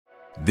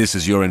This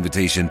is your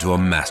invitation to a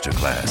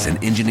masterclass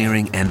in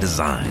engineering and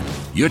design.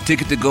 Your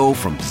ticket to go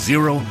from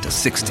 0 to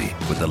 60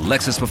 with the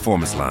Lexus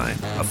Performance Line.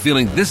 A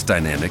feeling this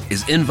dynamic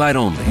is invite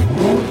only.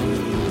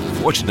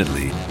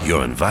 Fortunately,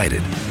 you're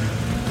invited.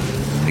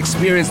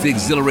 Experience the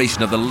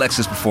exhilaration of the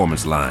Lexus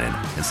Performance Line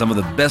and some of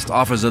the best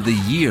offers of the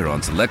year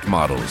on select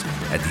models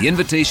at the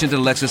Invitation to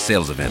Lexus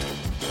sales event,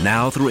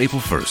 now through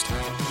April 1st.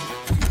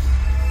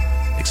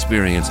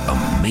 Experience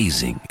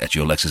amazing at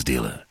your Lexus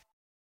dealer.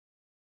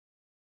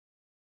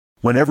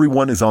 When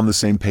everyone is on the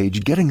same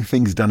page, getting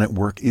things done at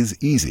work is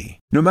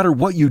easy. No matter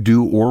what you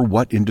do or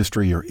what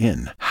industry you're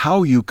in,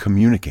 how you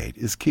communicate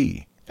is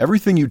key.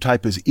 Everything you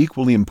type is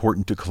equally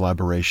important to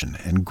collaboration,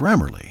 and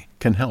Grammarly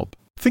can help.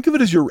 Think of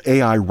it as your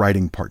AI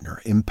writing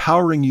partner,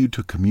 empowering you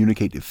to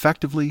communicate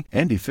effectively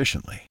and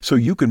efficiently, so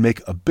you can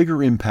make a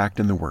bigger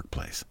impact in the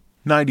workplace.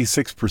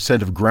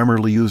 96% of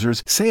Grammarly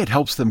users say it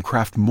helps them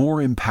craft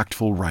more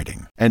impactful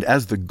writing. And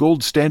as the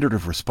gold standard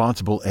of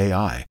responsible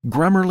AI,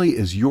 Grammarly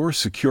is your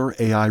secure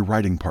AI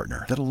writing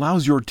partner that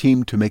allows your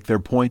team to make their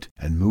point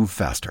and move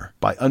faster.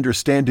 By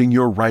understanding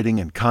your writing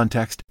and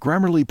context,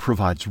 Grammarly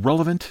provides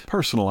relevant,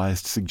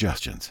 personalized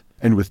suggestions.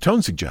 And with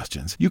tone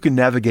suggestions, you can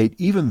navigate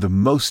even the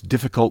most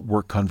difficult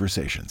work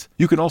conversations.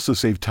 You can also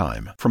save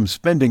time, from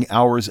spending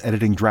hours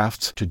editing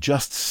drafts to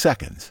just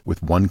seconds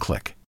with one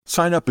click.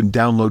 Sign up and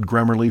download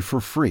Grammarly for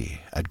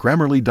free at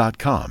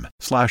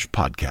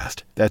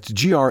Grammarly.com/podcast. That's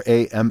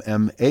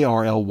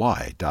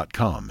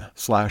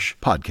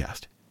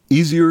GRAMMARLY.com/podcast.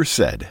 Easier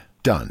said,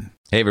 done.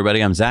 Hey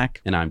everybody, I'm Zach.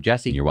 And I'm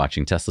Jesse. You're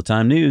watching Tesla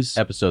Time News.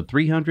 Episode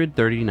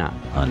 339.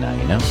 Now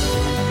you know.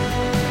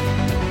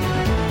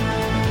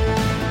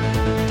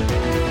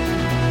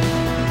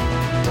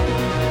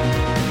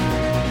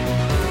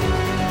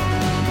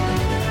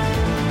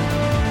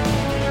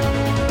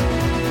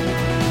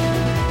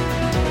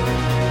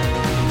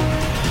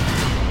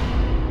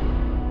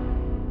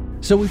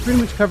 So we pretty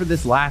much covered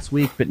this last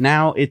week, but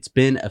now it's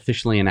been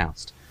officially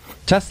announced.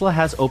 Tesla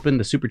has opened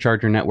the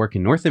supercharger network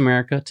in North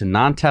America to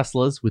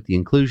non-Teslas with the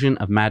inclusion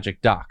of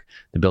Magic Dock,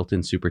 the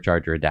built-in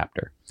supercharger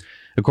adapter.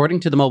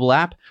 According to the mobile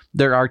app,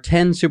 there are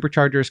 10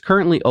 superchargers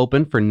currently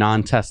open for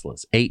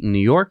non-Teslas, 8 in New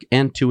York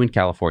and 2 in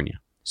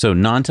California. So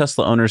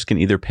non-Tesla owners can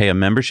either pay a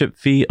membership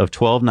fee of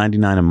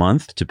 $12.99 a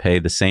month to pay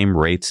the same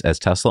rates as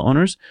Tesla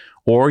owners,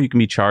 or you can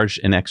be charged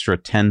an extra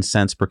 10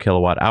 cents per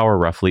kilowatt hour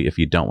roughly if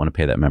you don't want to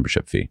pay that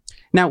membership fee.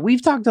 Now,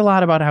 we've talked a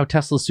lot about how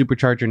Tesla's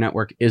supercharger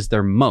network is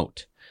their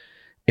moat.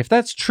 If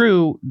that's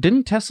true,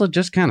 didn't Tesla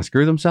just kind of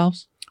screw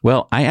themselves?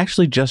 Well, I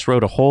actually just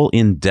wrote a whole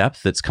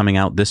in-depth that's coming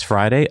out this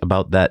Friday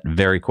about that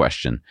very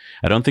question.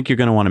 I don't think you're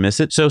going to want to miss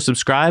it, so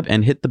subscribe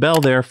and hit the bell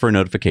there for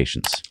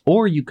notifications.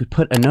 Or you could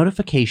put a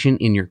notification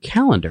in your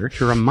calendar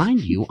to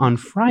remind you on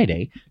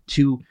Friday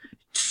to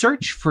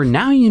search for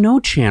Now You Know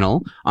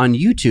channel on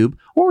YouTube,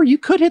 or you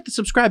could hit the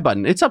subscribe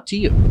button. It's up to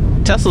you.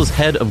 Tesla's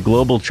head of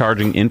global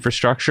charging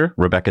infrastructure,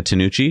 Rebecca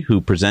Tanucci,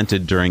 who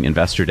presented during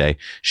Investor Day,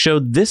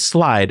 showed this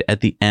slide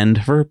at the end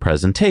of her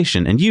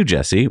presentation. And you,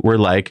 Jesse, were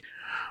like,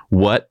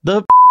 what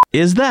the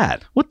is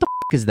that? What the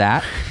is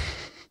that?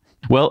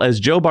 Well, as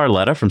Joe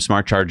Barletta from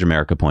Smart Charge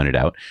America pointed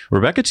out,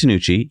 Rebecca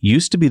Tanucci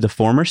used to be the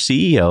former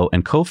CEO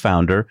and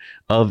co-founder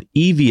of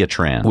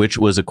Eviatran, which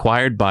was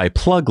acquired by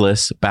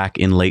Plugless back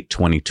in late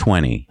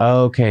 2020.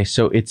 Okay,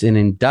 so it's an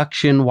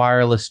induction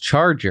wireless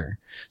charger.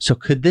 So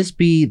could this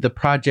be the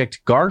Project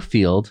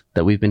Garfield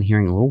that we've been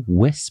hearing little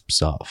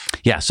wisps of?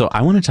 Yeah, so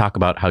I want to talk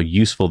about how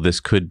useful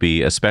this could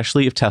be,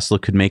 especially if Tesla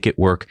could make it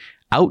work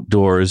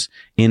outdoors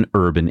in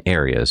urban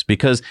areas,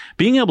 because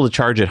being able to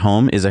charge at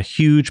home is a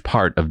huge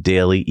part of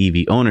daily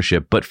EV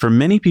ownership. But for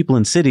many people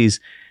in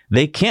cities,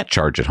 they can't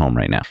charge at home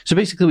right now. So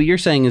basically what you're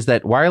saying is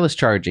that wireless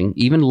charging,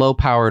 even low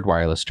powered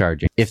wireless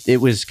charging, if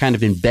it was kind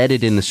of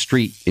embedded in the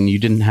street and you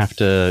didn't have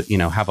to,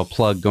 have a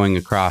plug going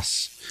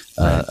across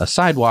a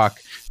sidewalk,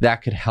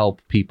 that could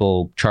help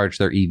people charge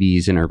their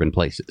EVs in urban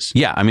places.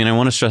 Yeah, I mean, I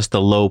want to stress the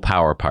low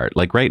power part.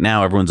 Like right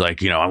now, everyone's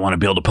like, I want to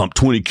be able to pump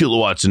 20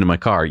 kilowatts into my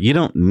car. You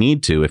don't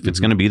need to. If it's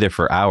going to be there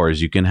for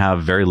hours, you can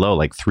have very low,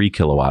 like 3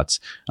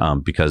 kilowatts,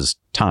 because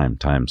time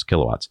times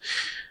kilowatts.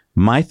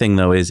 My thing,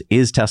 though,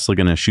 is Tesla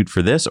going to shoot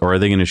for this, or are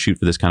they going to shoot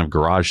for this kind of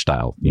garage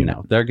style?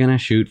 They're going to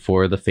shoot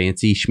for the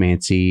fancy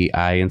schmancy.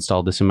 I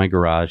installed this in my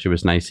garage. It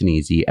was nice and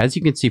easy. As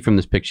you can see from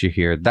this picture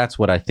here, that's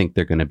what I think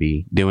they're going to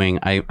be doing.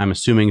 I'm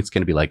assuming it's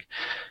going to be like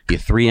you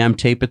 3M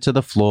tape it to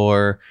the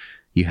floor.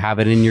 You have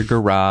it in your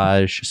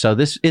garage. So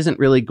this isn't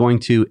really going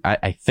to,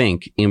 I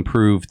think,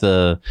 improve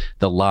the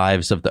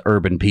lives of the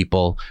urban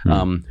people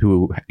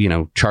who,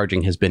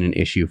 charging has been an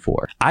issue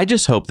for. I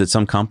just hope that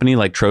some company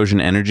like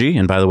Trojan Energy,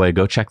 and by the way,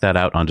 go check that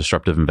out on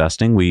Disruptive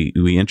Investing. We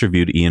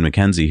interviewed Ian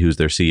McKenzie, who's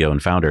their CEO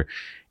and founder.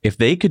 If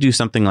they could do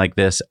something like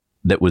this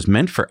that was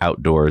meant for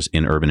outdoors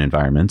in urban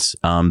environments,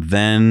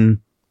 then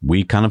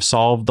we kind of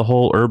solved the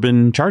whole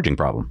urban charging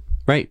problem.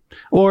 Right.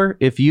 Or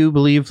if you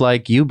believe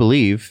like you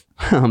believe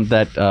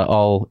that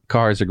all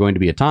cars are going to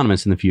be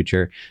autonomous in the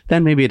future,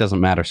 then maybe it doesn't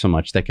matter so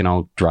much. They can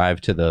all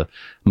drive to the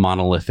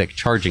monolithic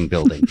charging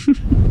building.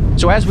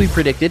 So as we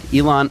predicted,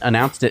 Elon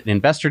announced at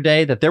Investor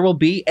Day that there will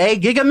be a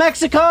Giga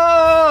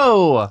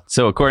Mexico!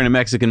 So according to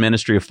Mexican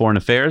Ministry of Foreign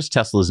Affairs,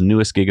 Tesla's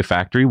newest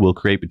Gigafactory will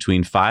create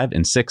between 5,000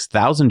 and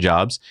 6,000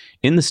 jobs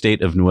in the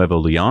state of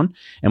Nuevo León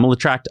and will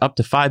attract up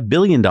to $5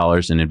 billion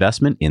in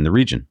investment in the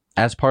region.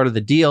 As part of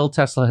the deal,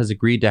 Tesla has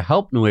agreed to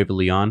help Nuevo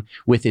León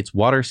with its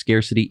water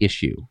scarcity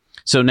issue.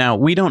 So now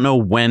we don't know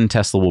when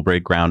Tesla will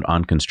break ground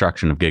on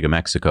construction of Giga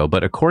Mexico,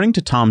 but according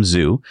to Tom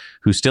Zhu,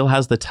 who still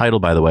has the title,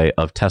 by the way,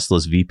 of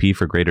Tesla's VP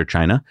for Greater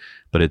China,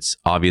 but it's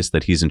obvious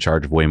that he's in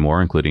charge of way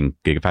more, including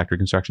Gigafactory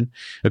construction.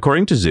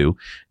 According to Zhu,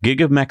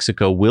 Giga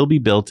Mexico will be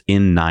built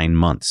in 9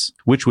 months,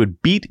 which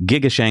would beat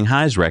Giga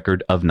Shanghai's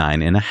record of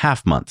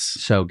 9.5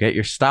 months. So get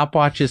your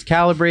stopwatches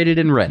calibrated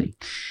and ready.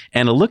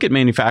 And a look at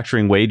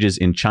manufacturing wages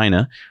in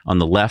China on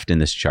the left in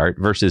this chart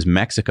versus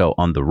Mexico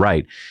on the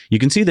right, you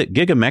can see that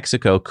Giga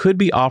Mexico could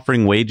be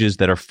offering wages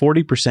that are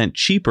 40%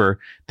 cheaper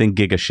than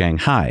Giga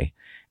Shanghai.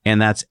 And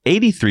that's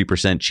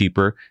 83%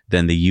 cheaper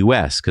than the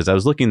US. Because I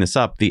was looking this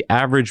up, the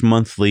average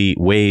monthly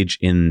wage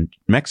in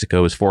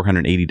Mexico is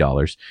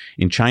 $480.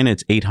 In China,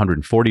 it's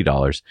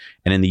 $840.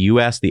 And in the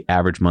US, the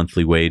average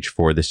monthly wage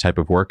for this type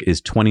of work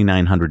is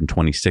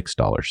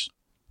 $2,926.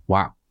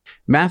 Wow.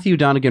 Matthew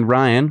Donegan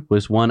Ryan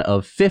was one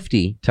of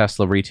 50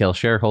 Tesla retail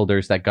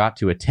shareholders that got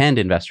to attend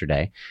Investor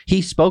Day.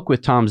 He spoke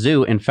with Tom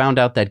Zhu and found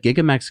out that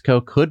Giga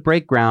Mexico could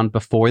break ground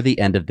before the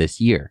end of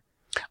this year.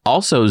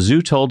 Also,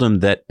 Zhu told him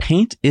that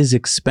paint is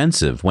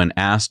expensive when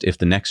asked if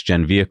the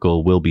next-gen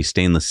vehicle will be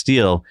stainless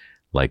steel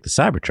like the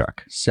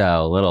Cybertruck.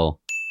 So, little...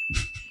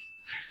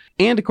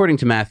 And according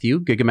to Matthew,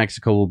 Giga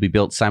Mexico will be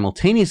built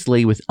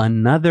simultaneously with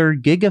another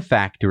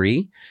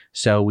Gigafactory,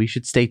 so we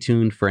should stay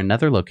tuned for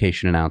another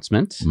location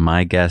announcement.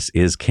 My guess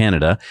is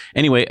Canada.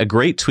 Anyway, a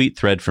great tweet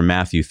thread from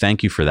Matthew.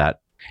 Thank you for that.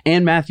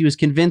 And Matthew is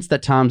convinced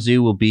that Tom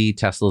Zhu will be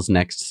Tesla's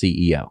next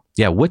CEO.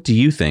 Yeah, what do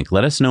you think?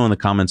 Let us know in the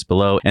comments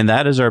below. And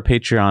that is our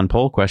Patreon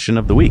poll question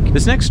of the week.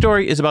 This next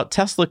story is about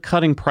Tesla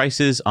cutting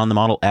prices on the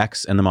Model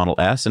X and the Model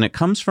S, and it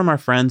comes from our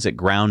friends at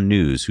Ground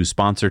News, who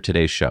sponsor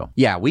today's show.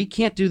 Yeah, we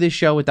can't do this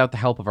show without the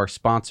help of our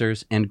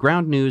sponsors, and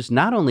Ground News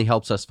not only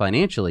helps us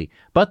financially,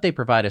 but they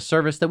provide a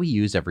service that we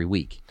use every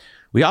week.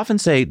 We often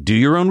say, do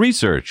your own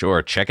research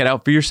or check it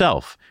out for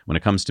yourself. When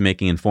it comes to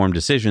making informed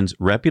decisions,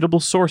 reputable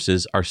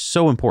sources are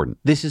so important.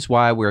 This is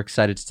why we're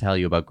excited to tell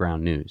you about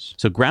Ground News.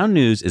 So Ground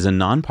News is a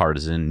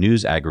nonpartisan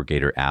news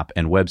aggregator app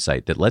and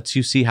website that lets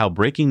you see how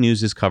breaking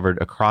news is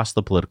covered across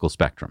the political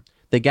spectrum.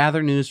 They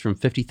gather news from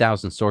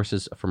 50,000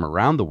 sources from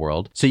around the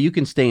world, so you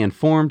can stay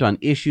informed on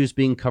issues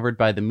being covered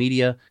by the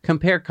media,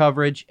 compare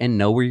coverage, and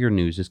know where your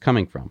news is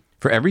coming from.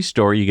 For every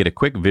story, you get a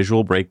quick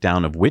visual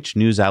breakdown of which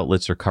news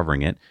outlets are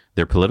covering it,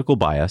 their political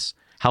bias,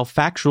 how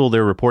factual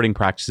their reporting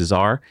practices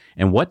are,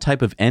 and what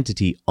type of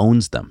entity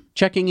owns them.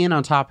 Checking in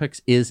on topics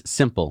is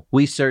simple.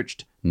 We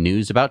searched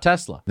news about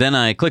Tesla. Then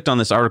I clicked on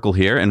this article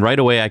here, and right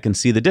away I can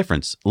see the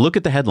difference. Look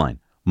at the headline.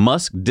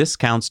 Musk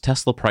discounts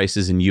Tesla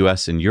prices in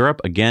US and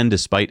Europe, again,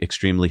 despite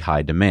extremely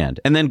high demand.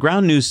 And then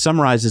Ground News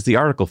summarizes the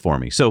article for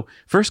me. So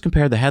first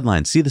compare the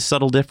headlines. See the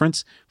subtle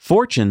difference?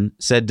 Fortune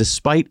said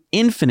despite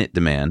infinite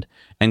demand,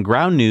 and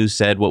Ground News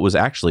said what was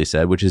actually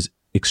said, which is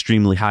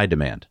extremely high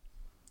demand.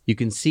 You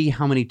can see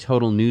how many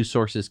total news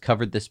sources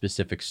covered this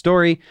specific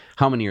story,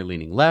 how many are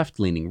leaning left,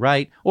 leaning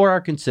right, or are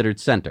considered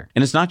center.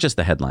 And it's not just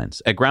the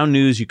headlines. At Ground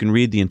News, you can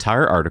read the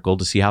entire article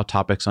to see how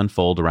topics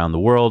unfold around the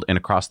world and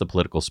across the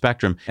political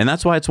spectrum. And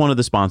that's why it's one of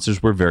the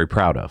sponsors we're very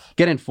proud of.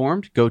 Get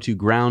informed, go to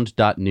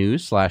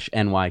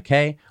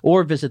ground.news/NYK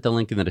or visit the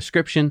link in the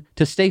description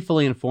to stay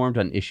fully informed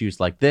on issues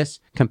like this,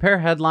 compare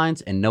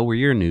headlines, and know where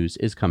your news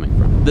is coming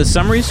from. The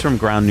summaries from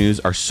Ground News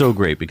are so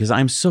great because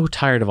I'm so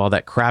tired of all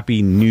that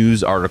crappy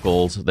news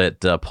articles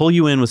that pull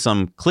you in with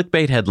some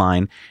clickbait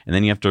headline, and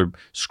then you have to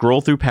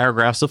scroll through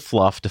paragraphs of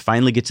fluff to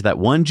finally get to that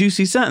one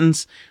juicy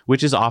sentence,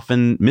 which is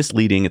often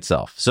misleading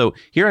itself. So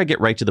here I get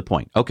right to the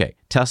point. Okay,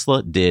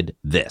 Tesla did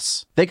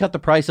this. They cut the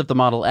price of the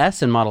Model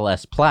S and Model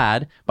S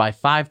Plaid by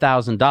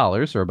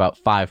 $5,000, or about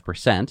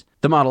 5%.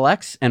 The Model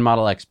X and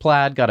Model X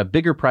Plaid got a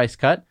bigger price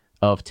cut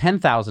of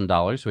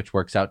 $10,000, which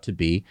works out to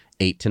be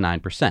 8 to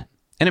 9%.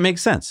 And it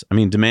makes sense. I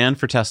mean, demand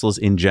for Teslas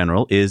in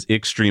general is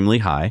extremely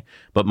high,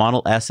 but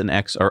Model S and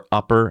X are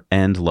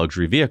upper-end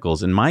luxury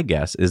vehicles. And my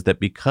guess is that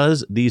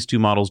because these two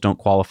models don't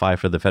qualify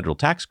for the federal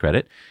tax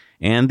credit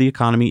and the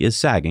economy is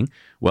sagging,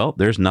 well,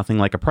 there's nothing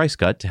like a price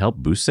cut to help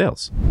boost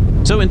sales.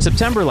 So in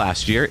September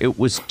last year, it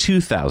was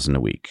 $2,000 a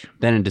week.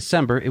 Then in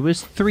December, it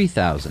was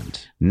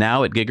 $3,000.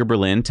 Now at Giga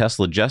Berlin,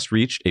 Tesla just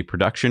reached a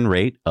production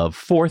rate of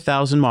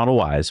 4,000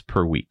 Model Ys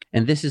per week.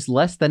 And this is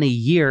less than a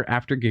year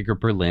after Giga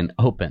Berlin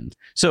opened.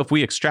 So if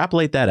we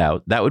extrapolate that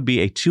out, that would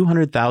be a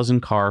 200,000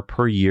 car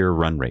per year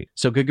run rate.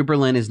 So Giga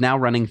Berlin is now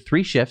running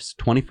 3 shifts,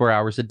 24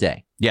 hours a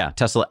day. Yeah,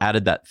 Tesla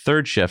added that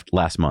third shift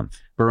last month.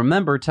 But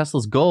remember,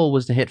 Tesla's goal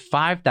was to hit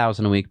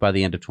 5,000 a week by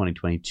the end of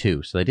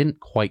 2022, so they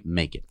didn't quite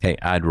make it. Hey,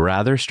 I'd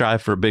rather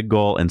strive for a big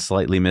goal and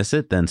slightly miss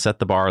it than set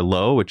the bar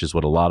low, which is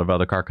what a lot of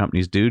other car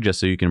companies do, just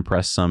so you can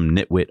impress some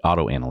nitwit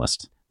auto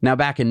analyst. Now,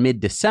 back in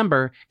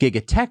mid-December,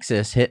 Giga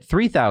Texas hit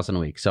 3,000 a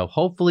week, so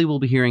hopefully we'll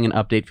be hearing an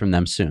update from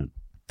them soon.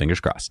 Fingers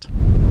crossed.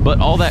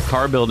 But all that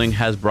car building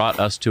has brought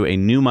us to a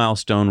new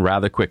milestone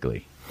rather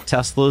quickly.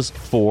 Tesla's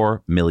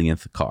 4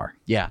 millionth car.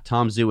 Yeah,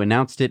 Tom Zhu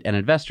announced it at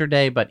Investor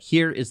Day, but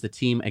here is the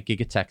team at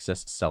Giga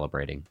Texas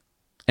celebrating.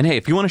 And hey,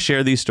 if you want to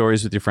share these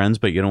stories with your friends,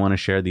 but you don't want to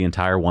share the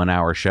entire 1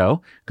 hour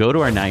show, go to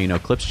our Now You Know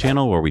Clips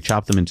channel where we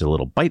chop them into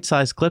little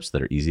bite-sized clips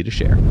that are easy to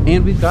share.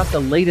 And we've got the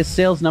latest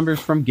sales numbers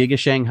from Giga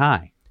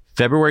Shanghai.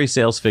 February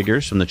sales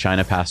figures from the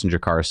China Passenger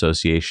Car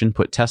Association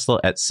put Tesla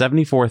at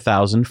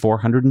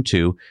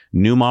 74,402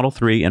 new Model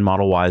 3 and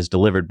Model Ys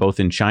delivered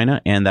both in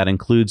China, and that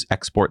includes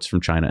exports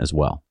from China as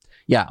well.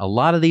 Yeah, a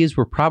lot of these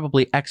were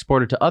probably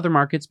exported to other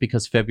markets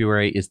because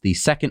February is the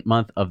second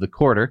month of the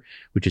quarter,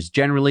 which is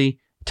generally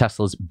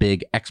Tesla's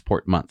big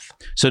export month.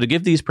 So to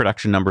give these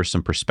production numbers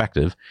some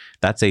perspective,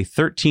 that's a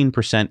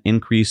 13%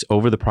 increase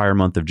over the prior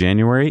month of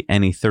January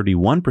and a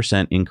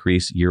 31%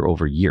 increase year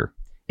over year.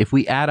 If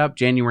we add up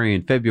January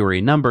and February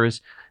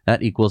numbers,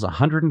 that equals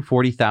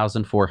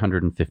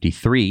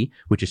 140,453,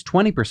 which is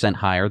 20%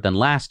 higher than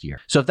last year.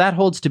 So if that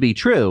holds to be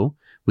true,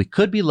 we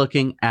could be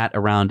looking at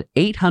around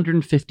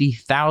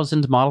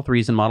 850,000 Model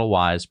 3s and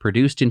Model Ys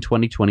produced in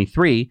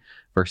 2023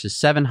 versus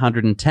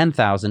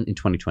 710,000 in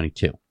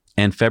 2022.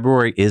 And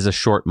February is a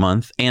short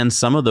month, and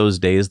some of those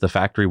days the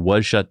factory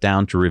was shut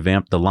down to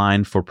revamp the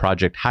line for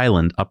Project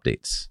Highland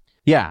updates.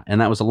 Yeah, and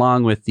that was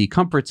along with the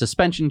comfort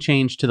suspension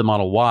change to the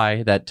Model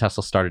Y that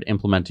Tesla started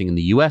implementing in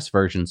the US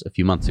versions a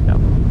few months ago.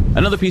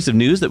 Another piece of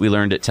news that we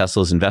learned at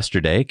Tesla's Investor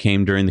Day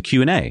came during the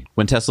Q&A,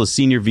 when Tesla's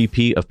Senior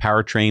VP of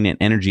Powertrain and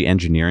Energy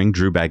Engineering,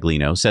 Drew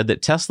Baglino, said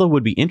that Tesla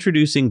would be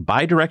introducing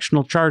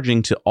bidirectional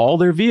charging to all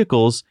their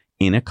vehicles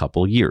in a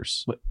couple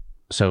years.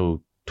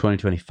 So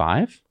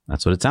 2025?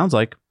 That's what it sounds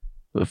like.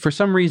 For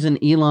some reason,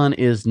 Elon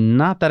is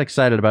not that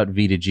excited about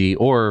V2G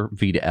or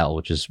V2L,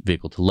 which is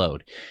vehicle to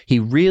load. He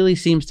really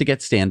seems to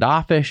get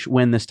standoffish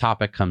when this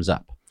topic comes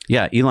up.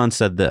 Yeah, Elon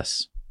said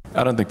this.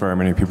 I don't think very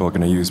many people are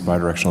going to use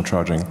bidirectional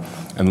charging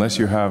unless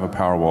you have a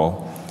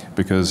Powerwall,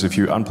 because if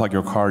you unplug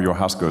your car, your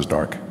house goes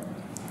dark.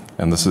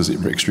 And this is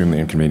extremely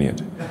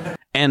inconvenient.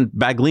 And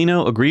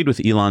Baglino agreed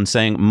with Elon,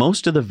 saying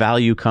most of the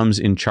value comes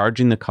in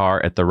charging the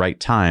car at the right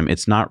time.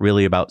 It's not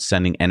really about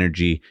sending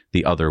energy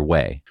the other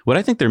way. What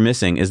I think they're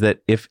missing is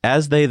that if,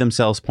 as they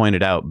themselves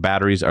pointed out,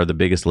 batteries are the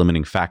biggest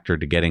limiting factor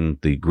to getting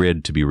the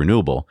grid to be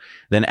renewable,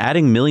 then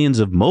adding millions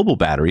of mobile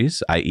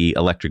batteries, i.e.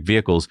 electric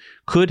vehicles,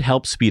 could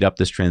help speed up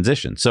this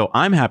transition. So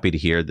I'm happy to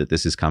hear that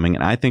this is coming,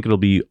 and I think it'll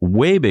be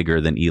way bigger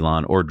than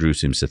Elon or Drew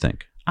seems to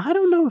think. I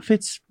don't know if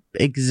it's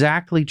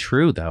exactly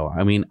true, though.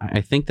 I mean,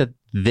 I think that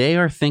they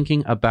are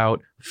thinking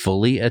about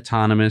fully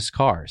autonomous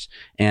cars,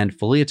 and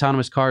fully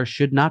autonomous cars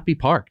should not be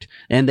parked,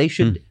 and they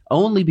should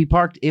only be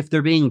parked if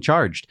they're being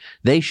charged.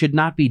 They should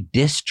not be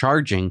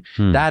discharging.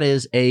 That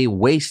is a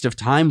waste of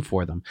time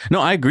for them.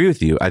 No, I agree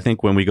with you. I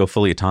think when we go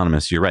fully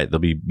autonomous, you're right. They'll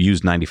be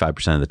used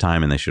 95% of the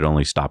time, and they should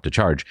only stop to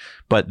charge.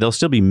 But there'll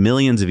still be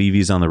millions of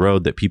EVs on the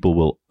road that people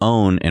will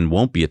own and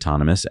won't be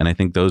autonomous, and I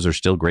think those are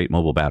still great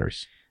mobile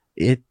batteries.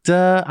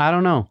 I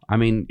don't know. I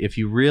mean, if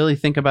you really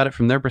think about it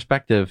from their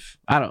perspective,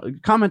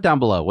 comment down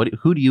below.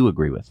 Who do you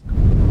agree with?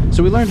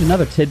 So we learned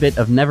another tidbit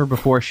of never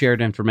before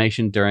shared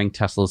information during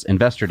Tesla's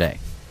Investor Day.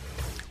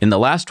 In the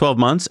last 12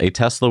 months, a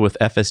Tesla with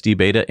FSD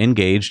Beta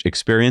engaged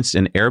experienced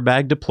an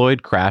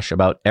airbag-deployed crash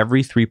about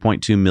every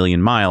 3.2 million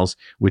miles,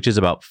 which is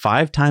about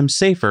 5 times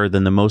safer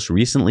than the most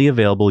recently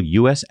available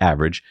U.S.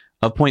 average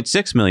of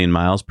 0.6 million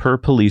miles per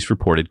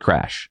police-reported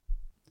crash.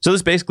 So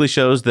this basically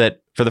shows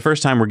that for the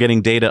first time, we're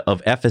getting data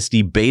of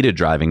FSD Beta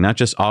driving, not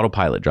just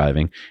autopilot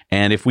driving.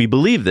 And if we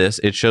believe this,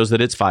 it shows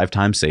that it's 5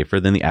 times safer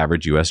than the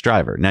average U.S.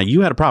 driver. Now, you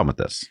had a problem with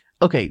this.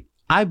 Okay,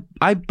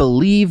 I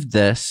believe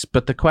this,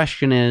 but the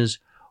question is,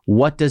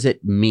 what does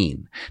it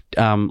mean?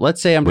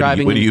 Let's say I'm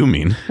driving. What do you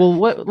mean? Well,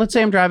 let's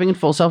say I'm driving in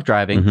full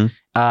self-driving,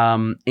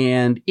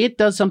 and it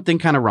does something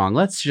kind of wrong.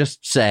 Let's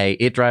just say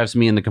it drives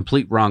me in the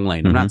complete wrong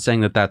lane. I'm not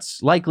saying that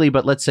that's likely,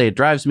 but let's say it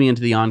drives me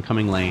into the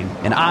oncoming lane,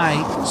 and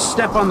I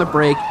step on the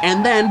brake,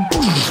 and then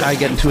I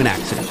get into an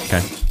accident.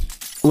 Okay.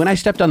 When I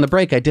stepped on the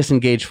brake, I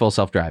disengaged full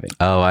self-driving.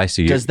 Oh, I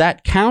see. Does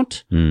that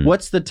count?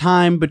 What's the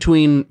time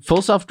between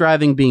full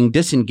self-driving being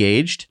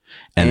disengaged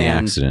and the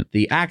accident?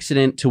 The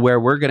accident to where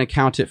we're going to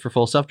count it for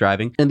full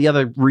self-driving. And the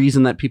other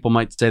reason that people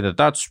might say that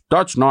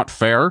that's not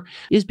fair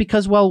is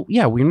because, well,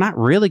 yeah, we're not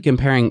really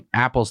comparing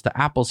apples to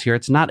apples here.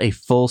 It's not a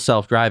full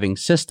self-driving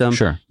system.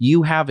 Sure.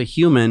 You have a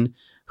human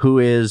who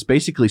is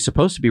basically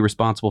supposed to be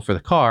responsible for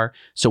the car.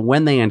 So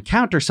when they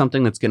encounter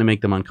something that's going to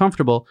make them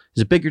uncomfortable,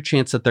 there's a bigger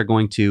chance that they're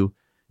going to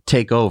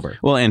take over.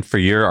 Well, and for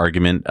your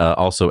argument,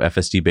 also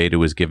FSD Beta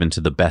was given to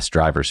the best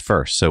drivers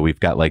first. So we've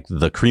got like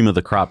the cream of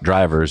the crop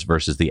drivers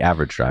versus the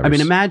average drivers. I mean,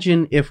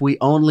 imagine if we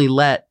only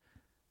let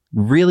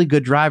really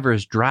good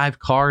drivers drive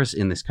cars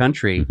in this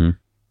country.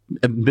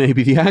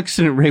 maybe the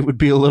accident rate would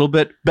be a little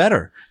bit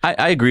better.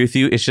 I agree with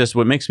you. It's just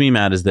what makes me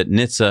mad is that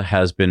NHTSA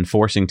has been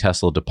forcing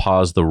Tesla to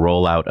pause the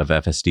rollout of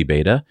FSD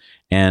beta.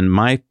 And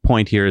my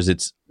point here is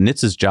it's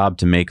NHTSA's job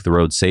to make the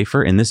road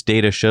safer. And this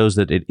data shows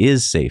that it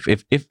is safe.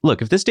 If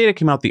this data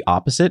came out the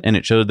opposite and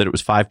it showed that it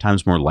was 5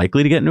 times more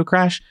likely to get into a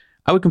crash,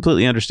 I would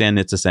completely understand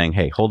NHTSA saying,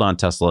 hey, hold on,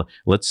 Tesla,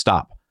 let's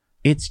stop.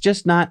 It's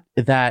just not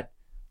that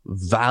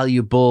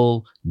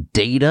valuable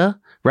data,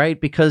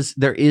 right? Because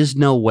there is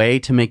no way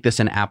to make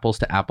this an apples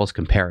to apples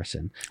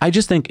comparison. I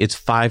just think it's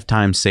 5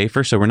 times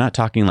safer. So we're not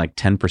talking like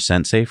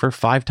 10% safer.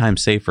 5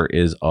 times safer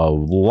is a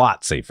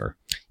lot safer.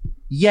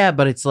 Yeah,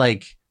 but it's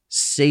like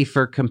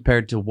safer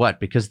compared to what?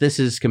 Because this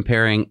is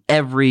comparing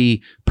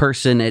every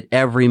person at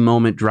every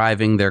moment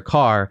driving their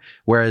car,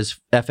 whereas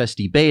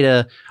FSD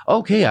beta,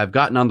 okay, I've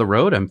gotten on the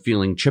road, I'm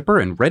feeling chipper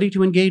and ready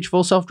to engage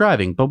full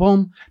self-driving. Boom,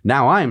 boom.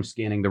 Now I'm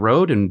scanning the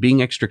road and being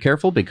extra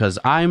careful because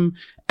I'm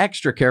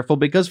extra careful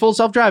because full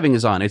self-driving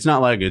is on. It's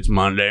not like it's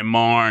Monday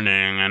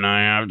morning and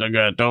I have to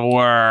get to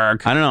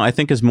work. I don't know. I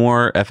think as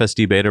more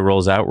FSD beta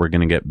rolls out, we're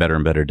going to get better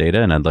and better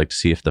data, and I'd like to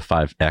see if the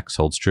 5X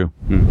holds true.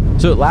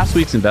 So at last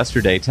week's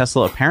Investor Day,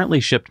 Tesla apparently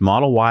shipped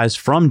Model Ys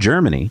from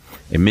Germany,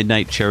 a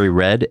midnight cherry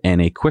red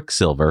and a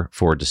quicksilver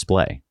for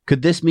display.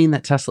 Could this mean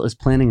that Tesla is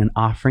planning on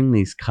offering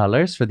these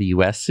colors for the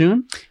US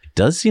soon?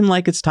 Does seem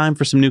like it's time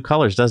for some new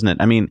colors, doesn't it?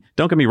 I mean,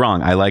 don't get me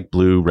wrong. I like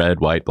blue, red,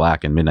 white,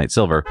 black, and midnight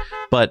silver,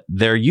 but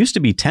there used to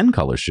be 10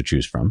 colors to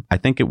choose from. I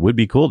think it would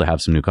be cool to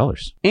have some new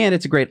colors. And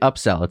it's a great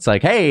upsell. It's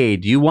like, hey,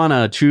 do you want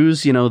to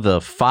choose,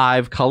 the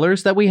 5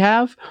 colors that we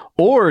have?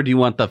 Or do you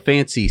want the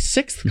fancy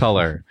 6th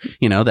color,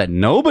 that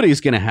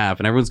nobody's going to have?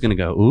 And everyone's going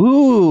to go,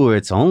 ooh,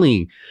 it's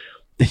only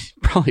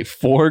probably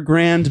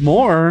 $4,000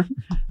 more.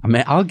 I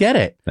mean, I'll get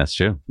it. That's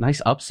true.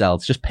 Nice upsell.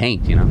 It's just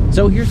paint,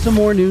 So here's some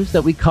more news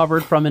that we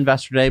covered from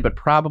Investor Day, but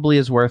probably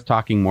is worth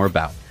talking more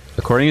about.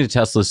 According to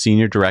Tesla's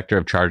Senior Director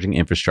of Charging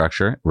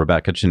Infrastructure,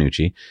 Rebecca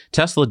Cianucci,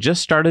 Tesla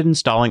just started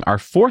installing our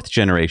 4th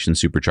generation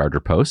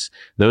supercharger posts.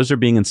 Those are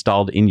being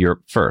installed in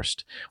Europe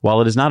first. While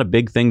it is not a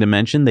big thing to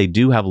mention, they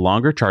do have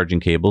longer charging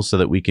cables so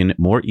that we can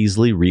more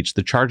easily reach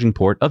the charging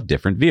port of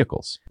different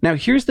vehicles. Now,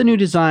 here's the new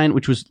design,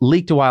 which was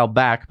leaked a while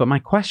back, but my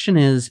question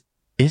is,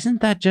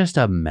 isn't that just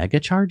a mega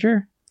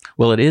charger?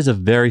 Well, it is a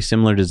very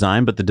similar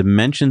design, but the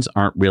dimensions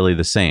aren't really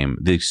the same.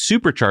 The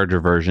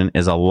supercharger version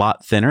is a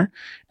lot thinner,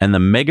 and the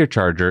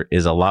megacharger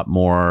is a lot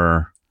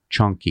more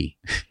chunky.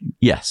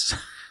 Yes.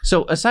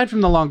 So aside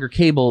from the longer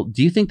cable,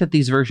 do you think that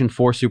these version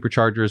 4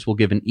 superchargers will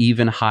give an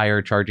even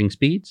higher charging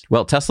speeds?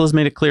 Well, Tesla's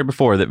made it clear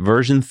before that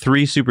version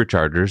 3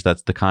 superchargers,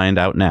 that's the kind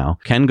out now,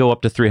 can go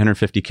up to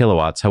 350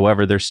 kilowatts.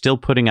 However, they're still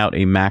putting out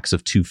a max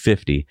of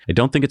 250. I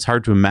don't think it's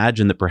hard to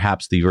imagine that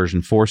perhaps the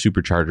version 4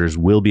 superchargers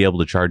will be able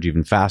to charge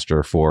even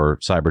faster for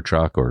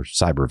Cybertruck or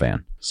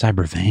Cybervan.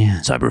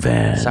 Cybervan.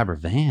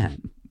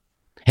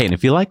 Hey, and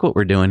if you like what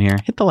we're doing here,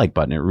 hit the like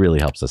button. It really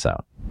helps us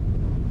out.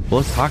 Well,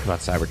 let's talk about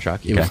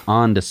Cybertruck. It was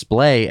on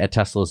display at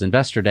Tesla's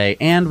Investor Day,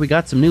 and we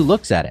got some new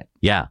looks at it.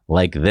 Yeah,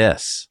 like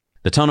this.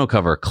 The tonneau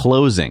cover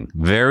closing.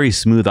 Very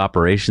smooth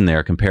operation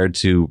there compared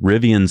to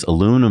Rivian's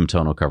aluminum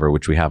tonneau cover,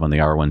 which we have on the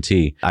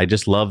R1T. I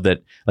just love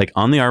that, like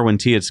on the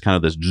R1T, it's kind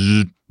of this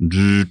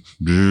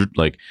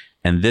like,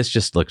 and this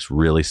just looks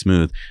really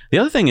smooth. The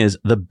other thing is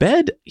the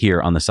bed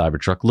here on the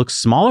Cybertruck looks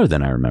smaller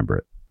than I remember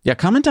it. Yeah,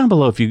 comment down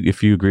below if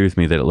you agree with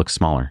me that it looks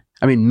smaller.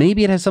 I mean,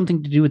 maybe it has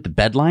something to do with the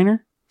bed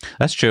liner.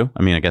 That's true.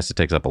 I mean, I guess it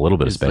takes up a little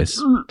bit of space.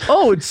 Like,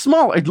 oh, it's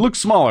small. It looks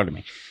smaller to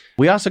me.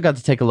 We also got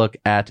to take a look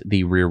at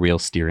the rear wheel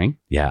steering.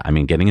 Yeah, I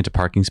mean, getting into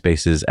parking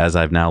spaces, as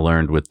I've now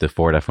learned with the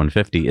Ford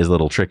F-150, is a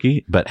little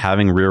tricky, but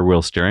having rear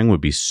wheel steering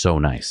would be so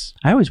nice.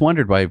 I always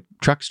wondered why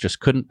trucks just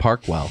couldn't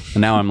park well.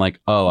 And now I'm like,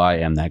 oh, I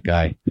am that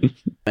guy.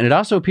 And it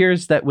also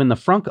appears that when the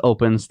front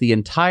opens, the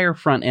entire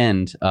front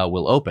end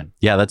will open.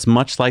 Yeah, that's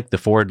much like the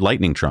Ford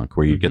Lightning trunk,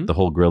 where you get the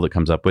whole grille that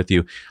comes up with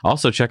you.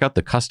 Also, check out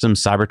the custom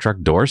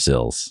Cybertruck door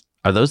sills.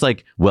 Are those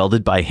like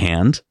welded by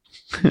hand?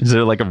 Is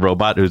there like a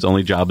robot whose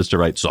only job is to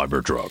write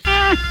Cybertruck?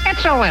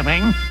 It's a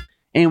living.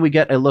 And we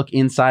get a look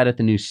inside at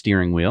the new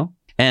steering wheel.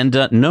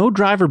 And no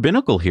driver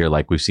binnacle here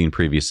like we've seen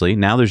previously.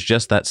 Now there's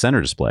just that center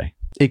display.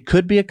 It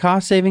could be a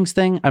cost savings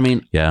thing. I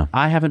mean, yeah,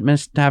 I haven't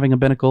missed having a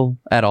binnacle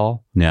at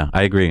all. Yeah,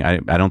 I agree. I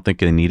don't think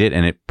they need it,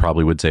 and it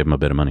probably would save them a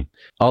bit of money.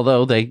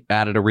 Although they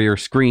added a rear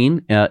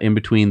screen in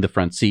between the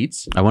front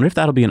seats. I wonder if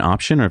that'll be an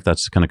option or if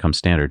that's going to come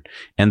standard.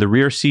 And the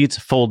rear seats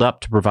fold up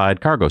to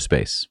provide cargo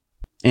space.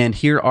 And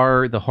here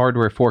are the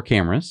hardware 4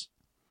 cameras.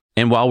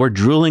 And while we're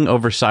drooling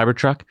over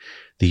Cybertruck,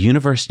 the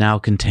universe now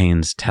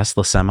contains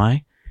Tesla Semi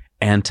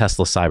and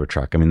Tesla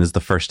Cybertruck. I mean, this is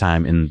the first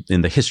time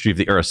in the history of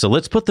the Earth. So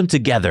let's put them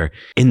together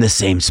in the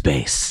same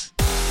space.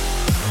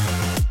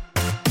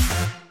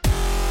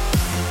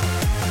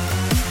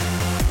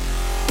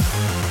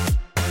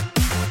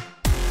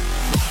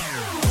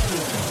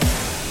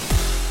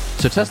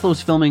 So Tesla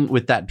was filming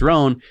with that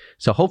drone,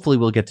 so hopefully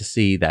we'll get to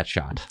see that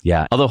shot.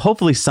 Yeah, although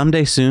hopefully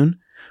someday soon,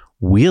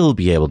 we'll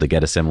be able to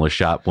get a similar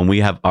shot when we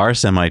have our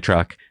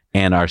semi-truck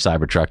and our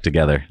Cybertruck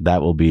together.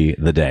 That will be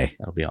the day.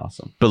 That'll be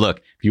awesome. But look,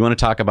 if you want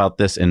to talk about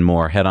this and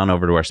more, head on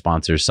over to our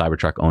sponsors,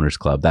 Cybertruck Owners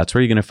Club. That's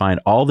where you're going to find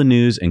all the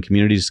news and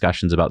community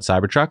discussions about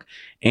Cybertruck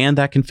and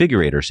that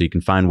configurator, so you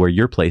can find where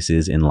your place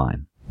is in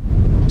line.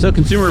 So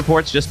Consumer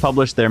Reports just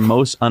published their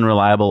most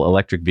unreliable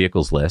electric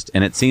vehicles list,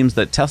 and it seems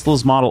that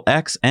Tesla's Model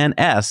X and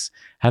S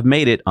have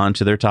made it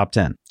onto their top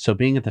 10. So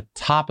being at the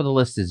top of the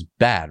list is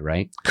bad,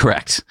 right?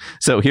 Correct.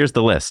 So here's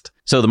the list.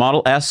 So the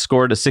Model S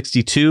scored a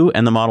 62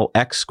 and the Model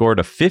X scored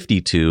a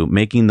 52,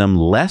 making them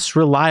less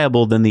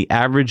reliable than the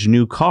average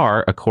new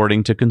car,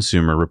 according to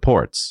Consumer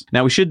Reports.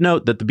 Now, we should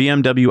note that the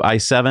BMW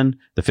i7,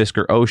 the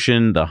Fisker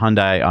Ocean, the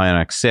Hyundai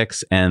Ioniq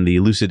 6, and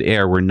the Lucid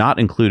Air were not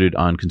included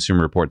on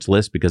Consumer Reports'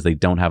 list because they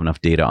don't have enough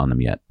data on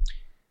them yet.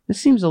 This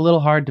seems a little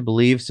hard to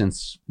believe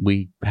since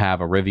we have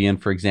a Rivian,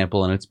 for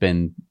example, and it's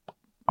been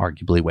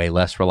arguably way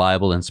less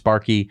reliable than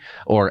Sparky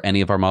or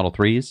any of our Model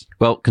 3s.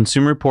 Well,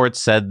 Consumer Reports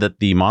said that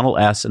the Model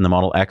S and the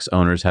Model X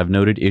owners have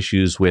noted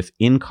issues with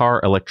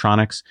in-car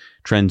electronics,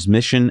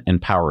 transmission,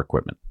 and power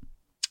equipment.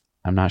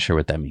 I'm not sure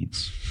what that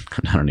means.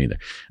 I don't either.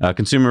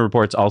 Consumer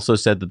Reports also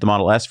said that the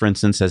Model S, for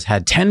instance, has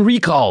had 10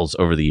 recalls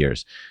over the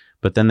years.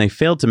 But then they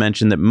failed to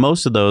mention that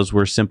most of those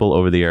were simple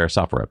over-the-air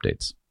software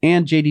updates.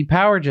 And JD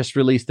Power just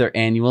released their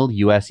annual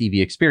US EV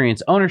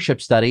Experience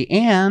Ownership Study,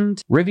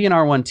 and Rivian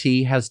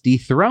R1T has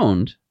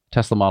dethroned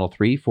Tesla Model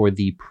 3 for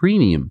the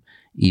premium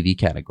EV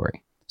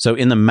category. So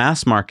in the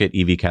mass market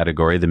EV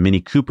category, the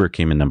Mini Cooper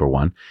came in number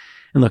 1.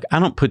 And look, I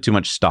don't put too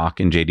much stock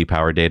in JD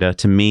Power data.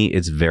 To me,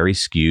 it's very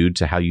skewed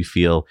to how you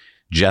feel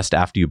just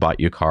after you bought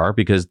your car,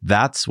 because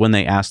that's when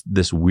they ask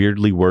this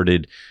weirdly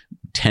worded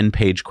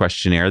 10-page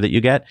questionnaire that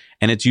you get.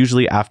 And it's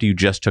usually after you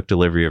just took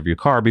delivery of your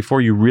car before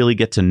you really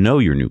get to know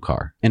your new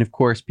car. And of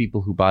course,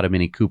 people who bought a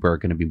Mini Cooper are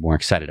going to be more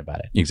excited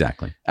about it.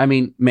 Exactly. I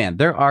mean, man,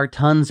 there are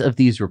tons of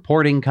these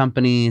reporting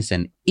companies,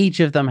 and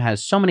each of them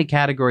has so many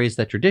categories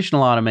that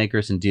traditional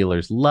automakers and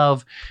dealers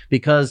love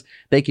because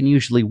they can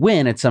usually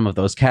win at some of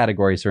those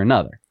categories or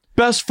another.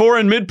 Best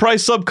foreign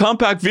mid-price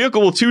subcompact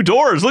vehicle with 2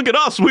 doors. Look at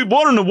us. We've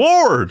won an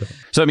award.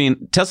 So, I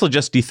mean, Tesla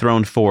just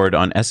dethroned Ford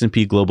on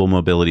S&P Global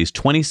Mobility's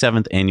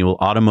 27th annual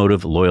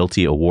Automotive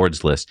Loyalty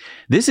Awards list.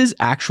 This is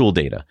actual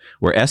data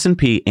where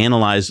S&P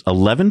analyzed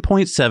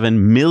 11.7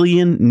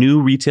 million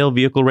new retail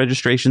vehicle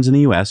registrations in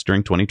the U.S.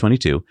 during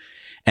 2022.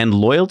 And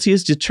loyalty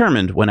is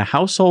determined when a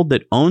household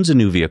that owns a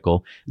new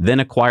vehicle then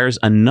acquires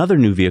another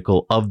new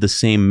vehicle of the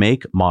same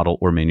make, model,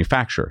 or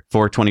manufacturer.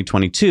 For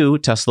 2022,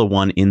 Tesla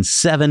won in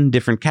 7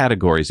 different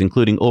categories,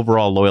 including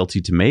overall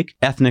loyalty to make,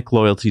 ethnic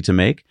loyalty to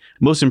make,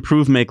 most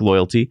improved make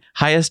loyalty,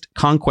 highest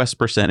conquest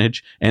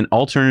percentage, and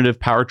alternative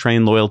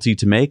powertrain loyalty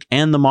to make,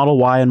 and the Model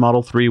Y and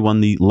Model 3 won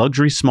the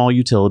luxury small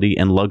utility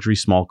and luxury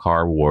small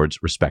car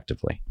awards,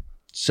 respectively.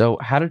 So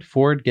how did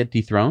Ford get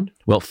dethroned?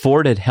 Well,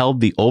 Ford had held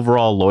the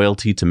overall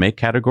loyalty to make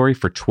category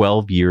for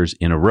 12 years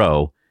in a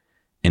row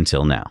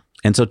until now.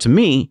 And so to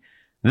me,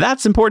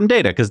 that's important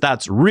data because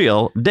that's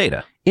real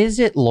data. Is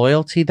it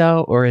loyalty,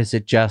 though, or is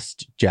it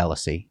just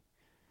jealousy?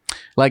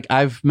 Like,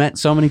 I've met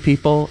so many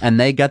people and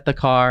they get the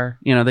car,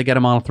 you know, they get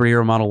a Model 3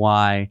 or a Model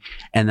Y,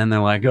 and then they're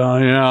like, oh,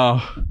 you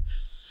know,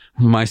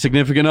 my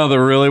significant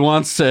other really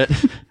wants it.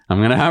 I'm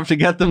going to have to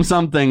get them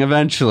something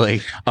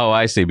eventually. Oh,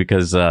 I see.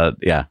 Because,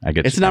 yeah, I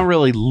get It's you. not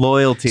really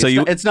loyalty. So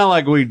it's not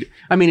like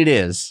I mean, it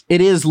is.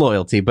 It is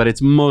loyalty, but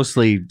it's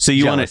mostly So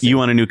you jealousy.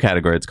 want a new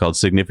category. It's called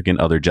significant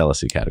other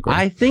jealousy category.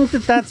 I think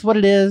that's what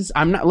it is.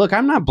 I'm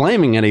not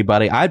blaming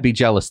anybody. I'd be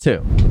jealous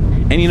too.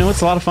 And you know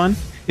what's a lot of fun?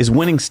 Is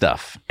winning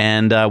stuff.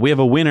 And we have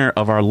a winner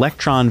of our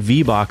Lectron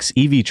V-Box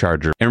EV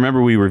charger. And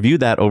remember, we reviewed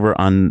that over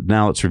on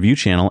Now Let's Review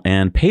channel.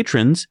 And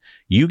patrons,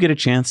 you get a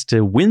chance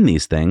to win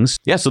these things.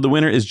 Yeah, so the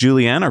winner is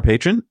Julianne, our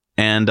patron.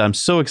 And I'm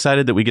so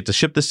excited that we get to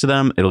ship this to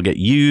them. It'll get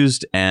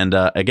used. And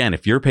again,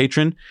 if you're a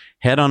patron,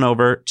 head on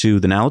over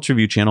to the Now Let's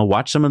Review channel,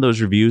 watch some of those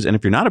reviews. And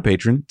if you're not a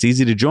patron, it's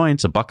easy to join.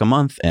 It's $1 a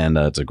month. And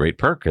it's a great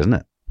perk, isn't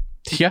it?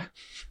 Yeah.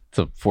 It's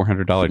a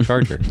 $400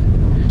 charger.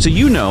 So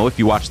you know, if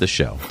you watch the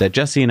show, that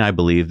Jesse and I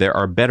believe there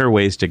are better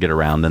ways to get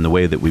around than the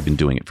way that we've been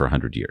doing it for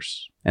 100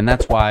 years. And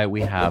that's why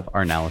we have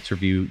our Now Let's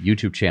Review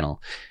YouTube channel.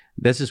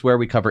 This is where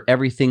we cover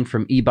everything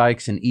from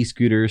e-bikes and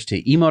e-scooters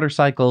to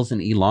e-motorcycles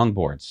and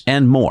e-longboards.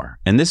 And more.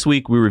 And this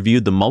week we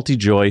reviewed the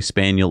MultiJoy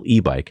Spaniel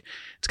e-bike.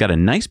 It's got a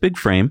nice big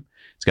frame,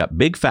 it's got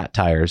big fat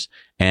tires,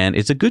 and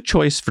it's a good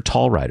choice for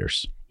tall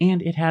riders.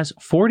 And it has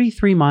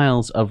 43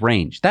 miles of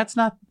range. That's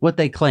not what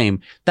they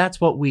claim.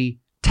 That's what we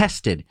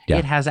tested. Yeah.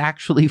 It has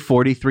actually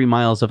 43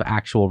 miles of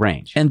actual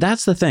range. And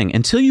that's the thing.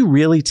 Until you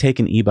really take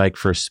an e-bike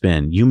for a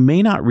spin, you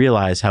may not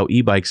realize how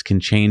e-bikes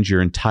can change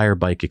your entire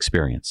bike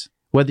experience.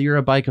 Whether you're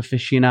a bike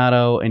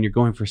aficionado and you're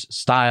going for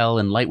style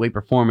and lightweight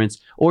performance,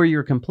 or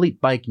you're a complete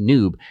bike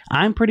noob,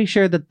 I'm pretty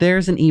sure that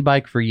there's an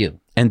e-bike for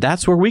you. And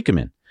that's where we come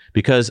in.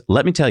 Because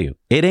let me tell you,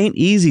 it ain't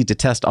easy to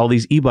test all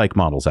these e-bike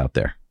models out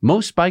there.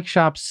 Most bike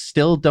shops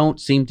still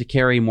don't seem to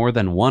carry more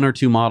than 1 or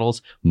 2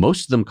 models.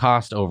 Most of them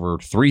cost over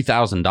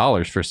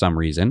 $3,000 for some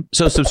reason.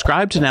 So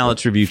subscribe to Now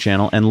Let's Review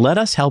channel and let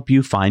us help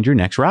you find your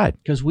next ride.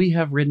 Because we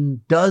have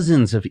ridden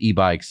dozens of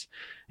e-bikes,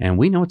 and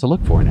we know what to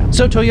look for now.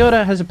 So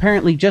Toyota has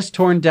apparently just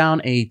torn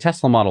down a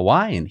Tesla Model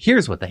Y, and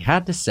here's what they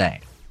had to say.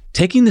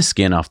 Taking the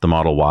skin off the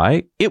Model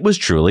Y, it was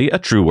truly a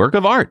true work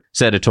of art,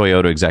 said a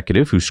Toyota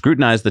executive who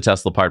scrutinized the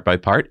Tesla part by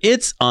part.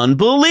 It's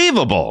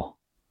unbelievable.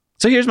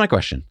 So here's my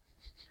question.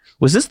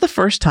 Was this the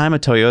first time a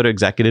Toyota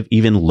executive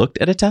even looked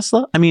at a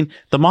Tesla? I mean,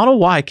 the Model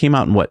Y came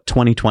out in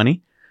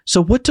 2020?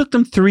 So what took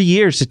them 3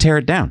 years to tear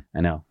it down?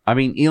 I know. I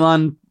mean,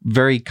 Elon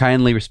very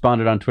kindly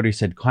responded on Twitter. He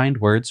said, kind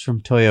words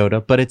from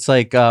Toyota. But it's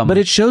like... but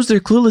it shows their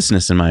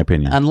cluelessness, in my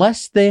opinion.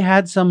 Unless they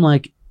had some,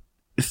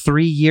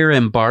 3-year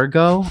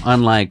embargo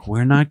on,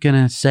 we're not going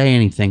to say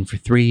anything for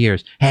 3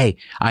 years. Hey,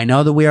 I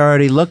know that we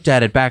already looked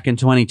at it back in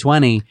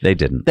 2020. They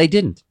didn't. They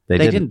didn't.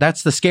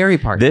 That's the scary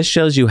part. This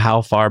shows you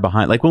how far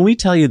behind. When we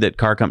tell you that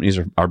car companies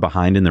are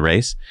behind in the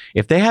race,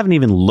 if they haven't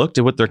even looked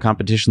at what their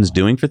competition's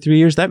doing for 3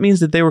 years, that means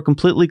that they were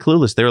completely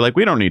clueless. They were like,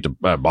 we don't need to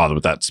bother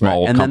with that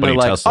small and company, then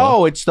they're Tesla.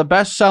 Oh, it's the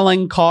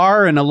best-selling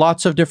car in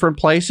lots of different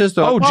places.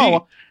 They're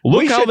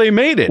look how they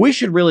made it. We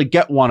should really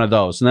get one of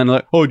those. And then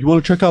do you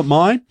want to check out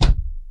mine?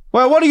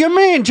 Well, what do you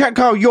mean, check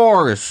out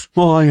yours?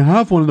 Well, I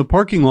have one in the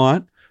parking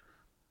lot.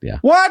 Yeah.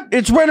 What?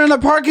 It's been in the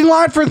parking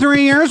lot for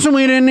 3 years and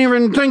we didn't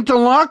even think to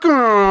look?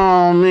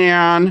 Oh,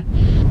 man.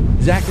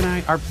 Zach and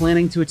I are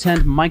planning to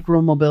attend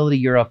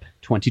Micromobility Europe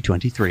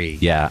 2023.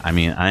 Yeah, I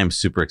mean, I am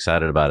super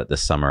excited about it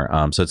this summer.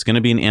 So it's going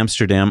to be in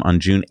Amsterdam on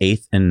June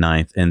 8th and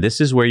 9th. And this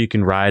is where you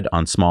can ride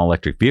on small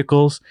electric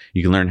vehicles.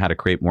 You can learn how to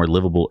create more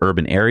livable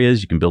urban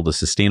areas. You can build a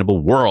sustainable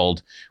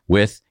world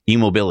with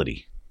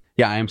e-mobility.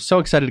 Yeah, I am so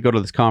excited to go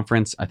to this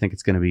conference. I think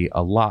it's going to be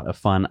a lot of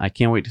fun. I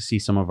can't wait to see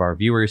some of our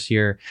viewers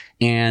here.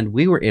 And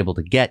we were able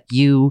to get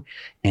you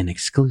an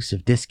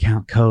exclusive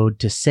discount code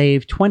to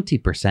save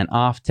 20%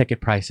 off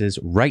ticket prices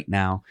right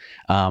now.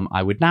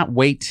 I would not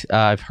wait.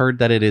 I've heard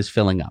that it is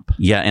filling up.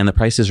 Yeah, and the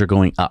prices are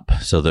going up.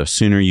 So the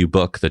sooner you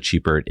book, the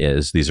cheaper it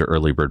is. These are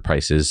early bird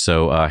prices.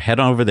 So head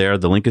over there.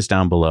 The link is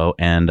down below.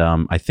 And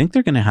I think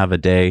they're going to have a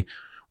day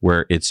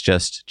where it's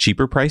just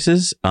cheaper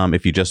prices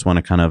if you just want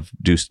to kind of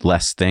do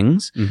less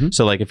things. Mm-hmm.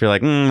 So if you're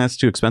like, that's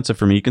too expensive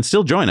for me, you can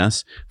still join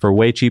us for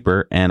way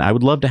cheaper. And I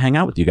would love to hang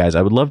out with you guys.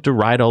 I would love to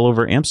ride all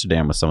over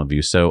Amsterdam with some of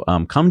you. So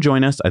come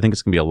join us. I think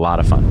it's going to be a lot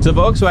of fun. So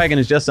Volkswagen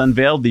has just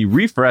unveiled the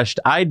refreshed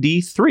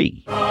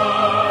ID3.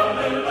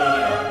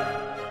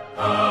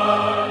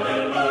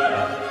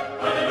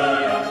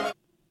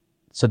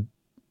 So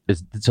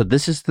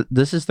this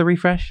is the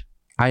refresh?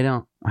 I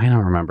don't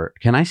remember.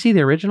 Can I see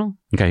the original?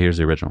 Okay, here's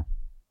the original.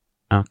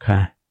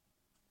 Okay.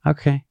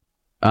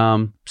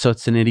 So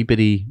it's an itty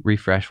bitty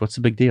refresh. What's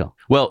the big deal?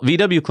 Well,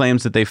 VW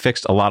claims that they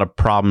fixed a lot of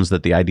problems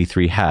that the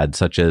ID3 had,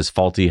 such as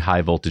faulty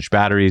high voltage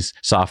batteries,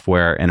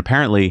 software, and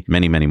apparently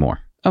many, many more.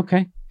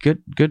 Okay,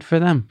 good for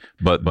them.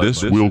 But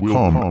this will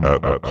come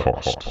at a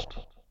cost.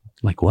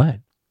 Like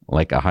what?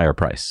 Like a higher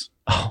price.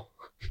 Oh,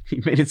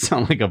 you made it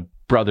sound like a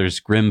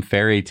Brothers Grimm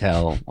fairy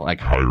tale.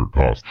 Higher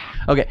cost.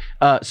 Okay,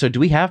 so do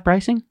we have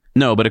pricing?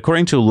 No, but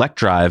according to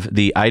ElecDrive,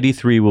 the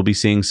ID3 will be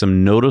seeing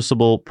some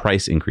noticeable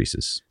price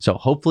increases. So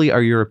hopefully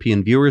our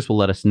European viewers will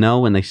let us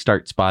know when they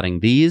start spotting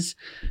these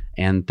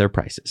and their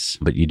prices.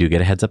 But you do get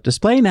a heads-up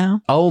display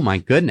now. Oh my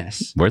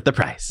goodness. Worth the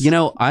price.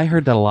 I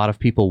heard that a lot of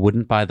people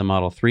wouldn't buy the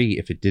Model 3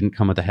 if it didn't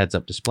come with a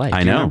heads-up display.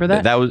 I know. Remember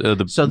that? That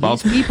was so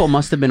these people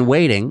must have been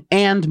waiting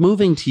and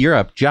moving to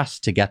Europe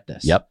just to get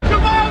this. Yep.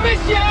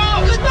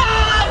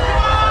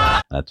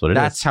 That's what it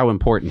is. That's how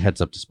important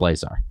heads-up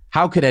displays are.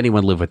 How could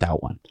anyone live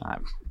without one? I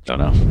don't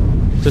know.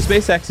 So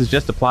SpaceX has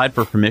just applied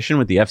for permission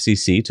with the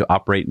FCC to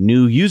operate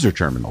new user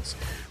terminals,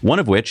 one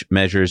of which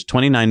measures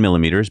 29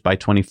 millimeters by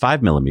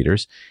 25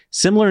 millimeters,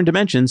 similar in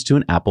dimensions to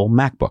an Apple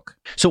MacBook.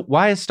 So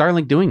why is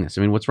Starlink doing this?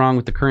 I mean, what's wrong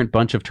with the current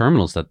bunch of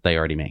terminals that they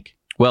already make?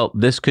 Well,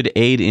 this could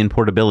aid in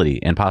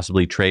portability and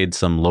possibly trade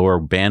some lower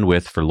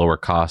bandwidth for lower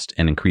cost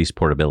and increase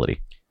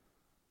portability.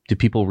 Do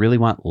people really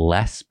want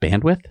less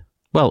bandwidth?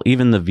 Well,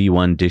 even the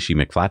V1 Dishy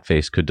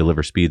McFlatface could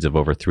deliver speeds of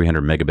over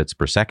 300 megabits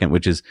per second,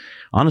 which is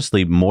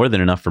honestly more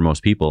than enough for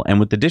most people. And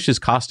with the dishes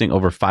costing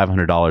over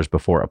 $500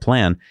 before a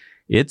plan,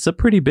 it's a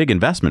pretty big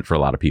investment for a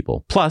lot of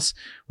people. Plus,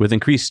 with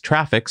increased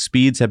traffic,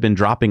 speeds have been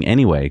dropping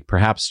anyway.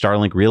 Perhaps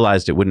Starlink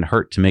realized it wouldn't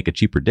hurt to make a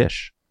cheaper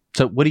dish.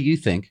 So what do you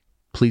think?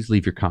 Please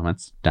leave your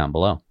comments down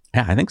below.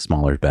 Yeah, I think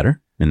smaller is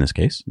better in this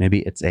case.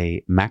 Maybe it's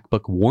a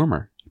MacBook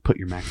warmer. You put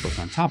your MacBook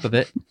on top of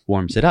it,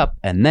 warms it up,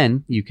 and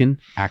then you can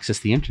access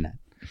the internet.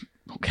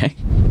 Okay.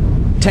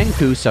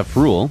 Tengku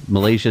Safrul,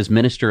 Malaysia's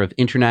Minister of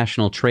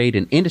International Trade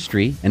and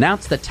Industry,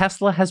 announced that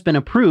Tesla has been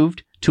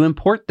approved to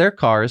import their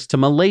cars to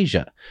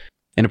Malaysia.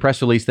 In a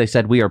press release, they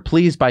said, "We are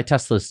pleased by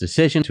Tesla's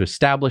decision to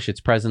establish its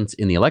presence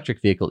in the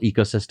electric vehicle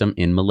ecosystem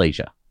in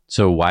Malaysia."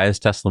 So why is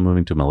Tesla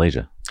moving to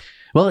Malaysia?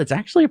 Well, it's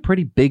actually a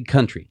pretty big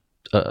country.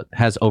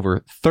 Has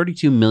over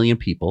 32 million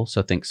people,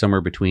 so think somewhere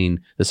between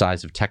the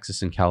size of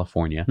Texas and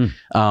California.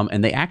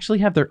 And they actually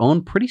have their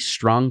own pretty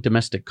strong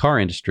domestic car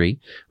industry,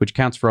 which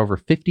accounts for over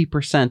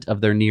 50% of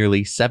their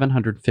nearly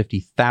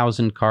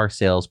 750,000 car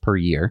sales per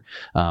year.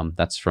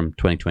 That's from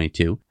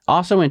 2022.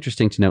 Also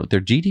interesting to note, their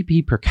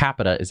GDP per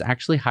capita is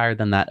actually higher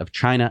than that of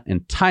China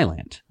and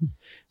Thailand.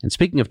 And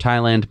speaking of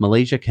Thailand,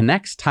 Malaysia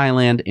connects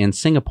Thailand and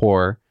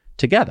Singapore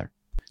together.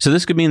 So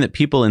this could mean that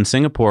people in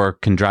Singapore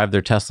can drive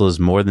their Teslas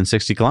more than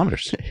 60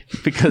 kilometers.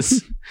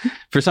 Because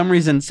for some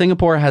reason,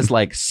 Singapore has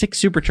like 6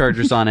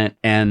 superchargers on it,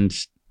 and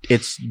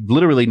it's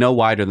literally no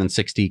wider than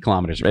 60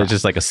 kilometers across. It's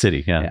just like a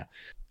city. Yeah.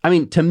 I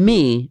mean, to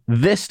me,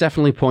 this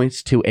definitely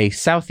points to a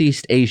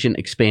Southeast Asian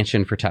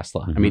expansion for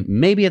Tesla. I mean,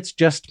 maybe it's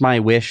just my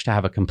wish to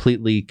have a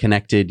completely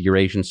connected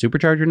Eurasian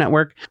supercharger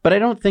network, but I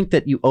don't think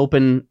that you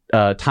open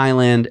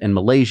Thailand and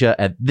Malaysia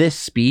at this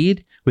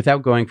speed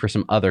without going for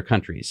some other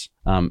countries.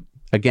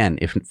 Again,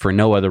 if for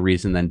no other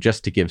reason than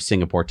just to give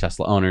Singapore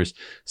Tesla owners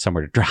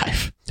somewhere to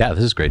drive. Yeah,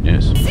 this is great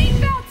news.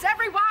 Seatbelts,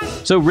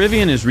 everyone! So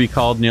Rivian has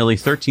recalled nearly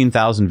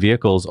 13,000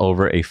 vehicles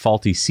over a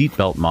faulty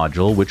seatbelt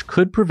module, which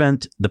could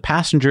prevent the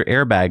passenger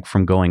airbag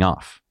from going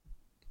off.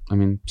 I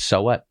mean,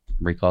 so what?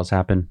 Recalls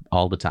happen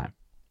all the time.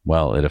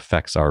 Well, it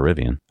affects our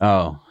Rivian.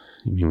 Oh,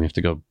 you mean we have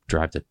to go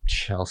drive to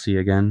Chelsea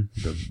again?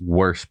 The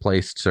worst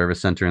placed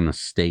service center in the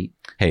state.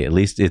 Hey, at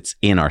least it's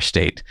in our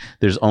state.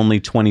 There's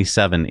only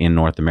 27 in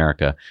North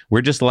America.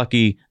 We're just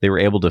lucky they were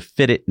able to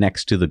fit it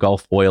next to the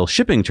Gulf Oil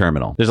shipping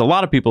terminal. There's a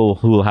lot of people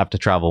who will have to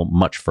travel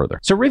much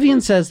further. So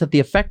Rivian says that the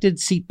affected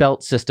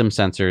seatbelt system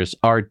sensors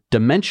are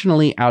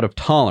dimensionally out of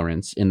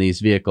tolerance in these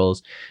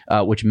vehicles,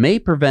 which may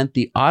prevent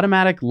the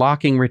automatic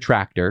locking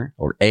retractor,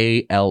 or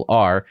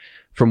ALR,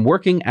 from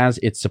working as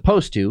it's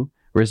supposed to,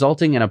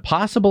 resulting in a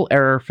possible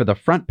error for the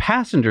front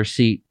passenger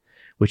seat,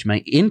 which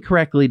may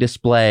incorrectly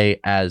display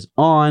as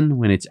on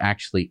when it's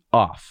actually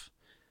off.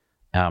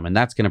 And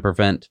that's going to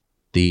prevent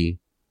the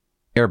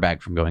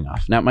airbag from going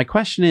off. Now, my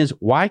question is,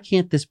 why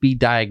can't this be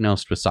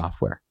diagnosed with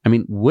software? I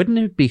mean, wouldn't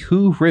it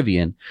behoove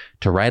Rivian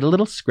to write a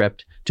little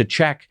script to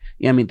check?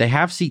 I mean, they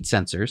have seat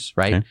sensors,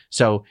 right? Okay.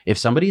 So if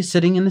somebody is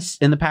sitting in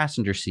the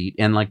passenger seat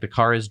and like the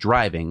car is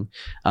driving,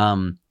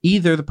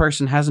 either the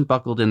person hasn't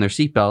buckled in their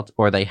seatbelt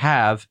or they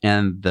have,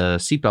 and the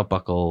seatbelt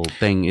buckle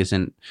thing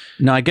isn't.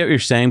 No, I get what you're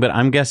saying, but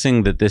I'm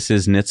guessing that this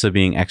is NHTSA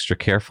being extra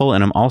careful,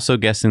 and I'm also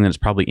guessing that it's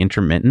probably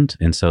intermittent,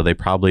 and so they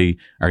probably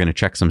are going to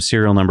check some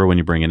serial number when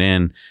you bring it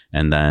in,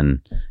 and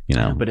then, you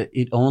know. But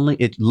it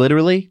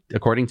literally,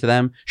 according to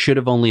them, should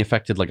have only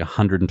affected like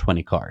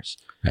 120 cars.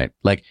 Right.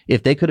 Like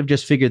if they could have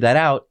just figured that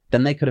out,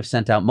 then they could have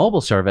sent out mobile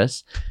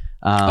service.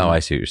 I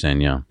see what you're saying.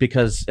 Yeah.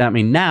 Because, I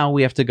mean, now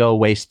we have to go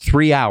waste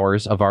 3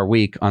 hours of our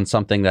week on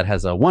something that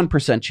has a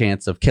 1%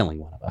 chance of killing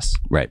one of us.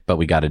 Right. But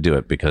we got to do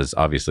it because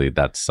obviously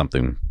that's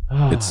something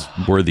it's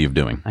worthy of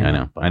doing. I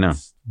know.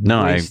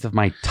 No, waste of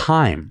my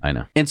time. I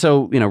know. And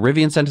so,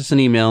 Rivian sent us an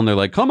email and they're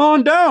like, come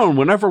on down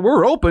whenever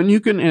we're open. You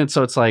can. And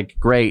so it's like,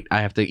 great.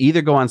 I have to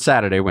either go on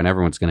Saturday when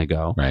everyone's going to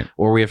go. Right.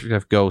 Or we have to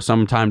go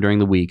sometime during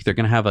the week. They're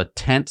going to have a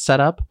tent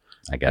set up.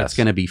 I guess it's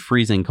going to be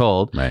freezing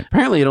cold. Right.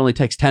 Apparently, it only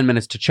takes 10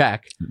 minutes to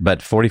check,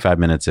 but 45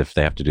 minutes if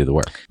they have to do the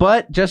work.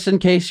 But just in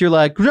case you're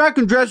like, Zach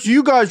and Jess,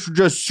 you guys are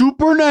just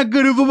super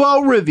negative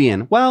about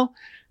Rivian. Well,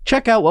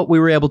 check out what we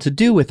were able to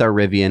do with our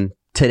Rivian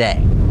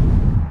today.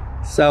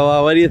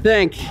 So, what do you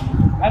think?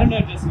 I don't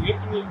know, Jesse. You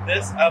have to move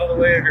this out of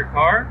the way of your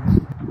car.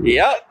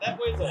 Yep. That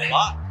weighs a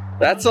lot.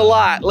 That's a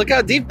lot. Look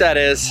how deep that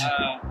is.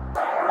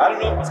 I don't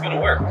know if it's going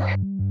to work.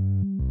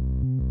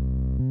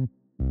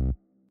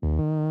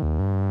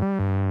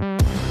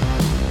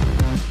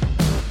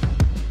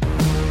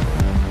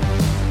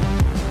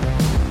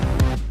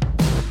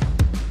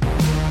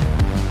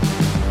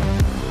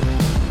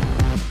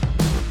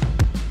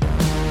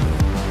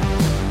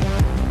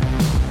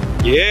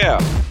 Yeah.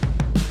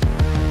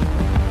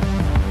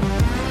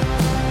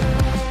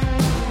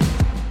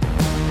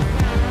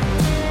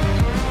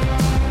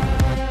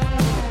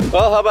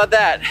 Well, how about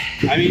that?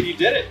 I mean, you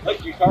did it.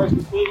 Look, your car is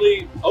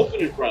completely open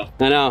in front.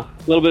 I know.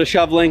 A little bit of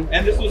shoveling.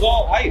 And this was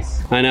all ice.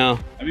 I know.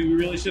 I mean, we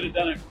really should have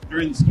done it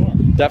during the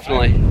storm.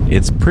 Definitely.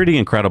 It's pretty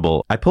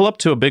incredible. I pull up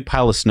to a big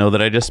pile of snow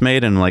that I just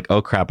made and I'm like,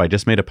 oh crap, I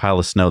just made a pile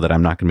of snow that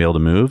I'm not going to be able to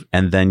move.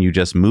 And then you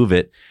just move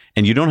it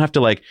and you don't have to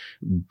like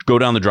go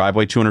down the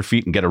driveway 200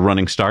 feet and get a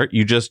running start.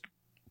 You just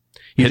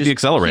hit the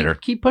accelerator.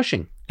 Keep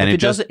pushing. And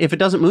if it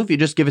doesn't move, you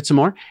just give it some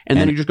more, and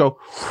then you just go,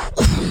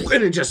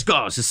 and it just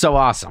goes. It's so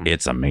awesome.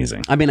 It's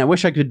amazing. I mean, I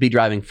wish I could be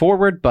driving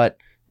forward, but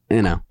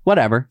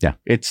whatever. Yeah,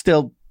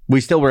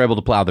 we still were able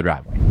to plow the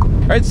driveway.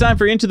 All right, it's time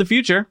for Into the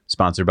Future,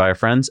 sponsored by our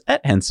friends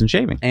at Henson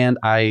Shaving. And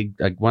I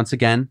once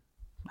again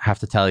have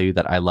to tell you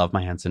that I love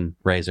my Henson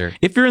razor.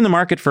 If you're in the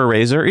market for a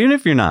razor, even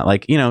if you're not,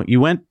 like,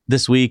 you went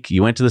this week,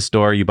 you went to the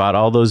store, you bought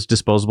all those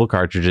disposable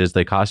cartridges.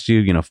 They cost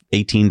you, $18.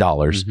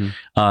 Mm-hmm.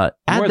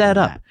 Add that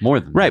up. More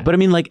than right. That. But I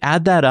mean, like,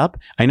 add that up.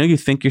 I know you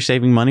think you're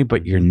saving money,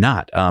 but you're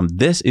not.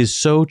 This is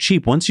so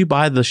cheap. Once you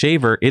buy the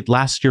shaver, it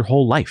lasts your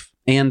whole life.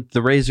 And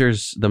the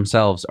razors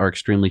themselves are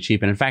extremely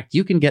cheap. And in fact,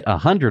 you can get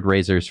 100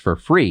 razors for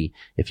free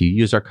if you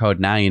use our code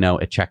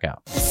NowYouKnow at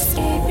checkout.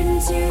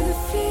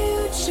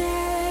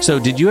 So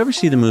did you ever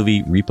see the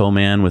movie Repo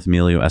Man with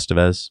Emilio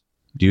Estevez?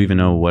 Do you even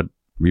know what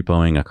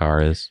repoing a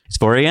car is? It's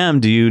 4 a.m.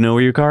 Do you know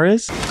where your car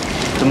is?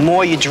 The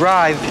more you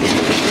drive,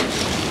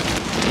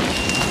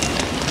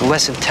 the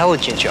less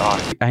intelligent you are.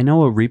 I know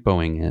what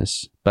repoing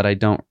is, but I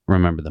don't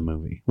remember the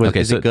movie.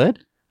 Is it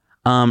good?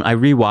 I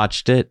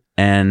rewatched it,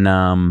 and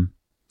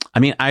I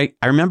mean, I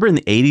remember in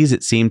the 80s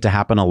it seemed to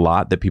happen a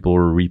lot that people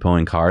were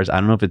repoing cars. I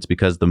don't know if it's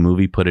because the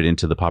movie put it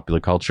into the popular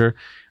culture.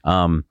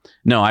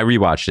 No, I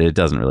rewatched it. It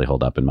doesn't really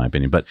hold up in my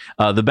opinion. But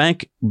the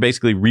bank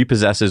basically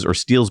repossesses or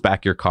steals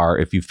back your car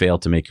if you fail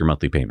to make your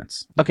monthly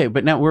payments. Okay,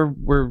 but now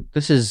we're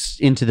this is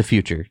into the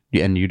future,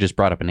 and you just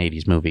brought up an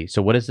 80s movie.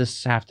 So what does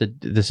this have to?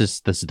 This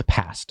is the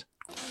past.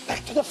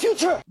 Back to the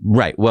future.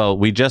 Right. Well,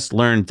 we just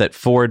learned that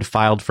Ford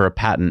filed for a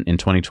patent in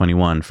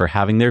 2021 for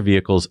having their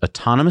vehicles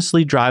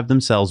autonomously drive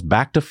themselves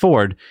back to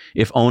Ford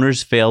if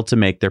owners failed to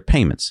make their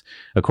payments.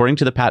 According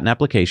to the patent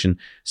application,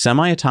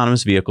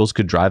 semi-autonomous vehicles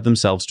could drive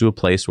themselves to a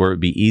place where it would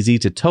be easy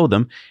to tow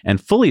them, and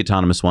fully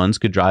autonomous ones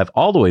could drive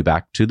all the way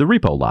back to the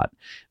repo lot.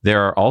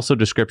 There are also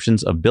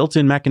descriptions of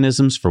built-in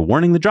mechanisms for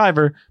warning the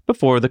driver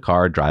before the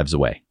car drives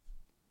away.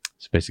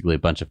 It's basically a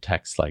bunch of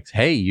texts like,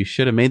 hey, you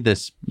should have made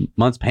this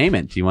month's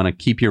payment. Do you want to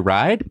keep your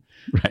ride?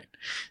 Right.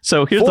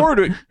 So here's Ford,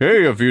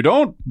 hey, if you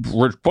don't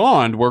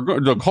respond,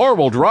 the car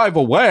will drive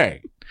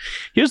away.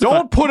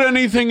 Don't put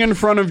anything in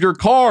front of your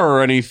car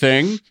or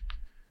anything.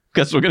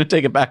 Because we're going to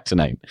take it back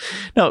tonight.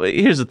 No,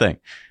 here's the thing.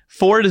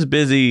 Ford is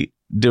busy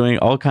doing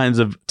all kinds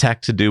of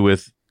tech to do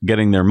with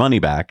getting their money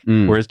back,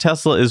 whereas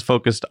Tesla is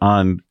focused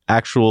on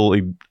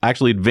actually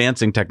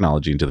advancing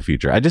technology into the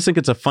future. I just think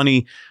it's a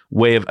funny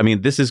way of, I mean,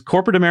 this is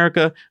corporate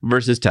America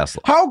versus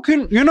Tesla. How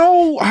can, you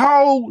know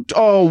how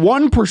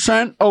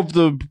 1% of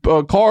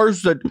the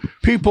cars that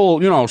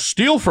people,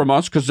 steal from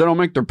us because they don't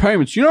make their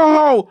payments,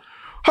 how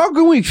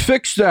can we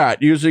fix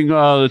that using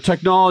the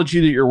technology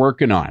that you're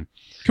working on?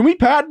 Can we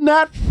patent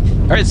that?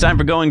 All right, it's time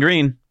for Going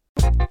Green.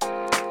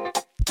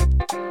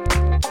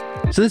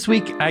 So this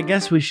week, I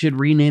guess we should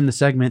rename the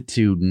segment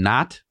to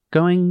Not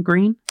Going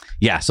Green.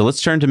 Yeah, so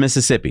let's turn to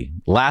Mississippi.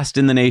 Last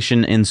in the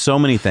nation in so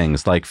many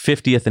things, like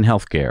 50th in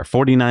healthcare,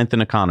 49th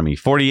in economy,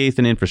 48th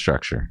in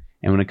infrastructure.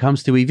 And when it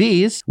comes to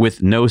EVs...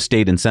 With no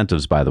state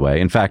incentives, by the way.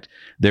 In fact,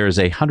 there is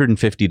a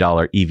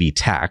 $150 EV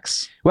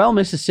tax. Well,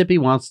 Mississippi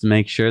wants to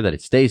make sure that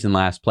it stays in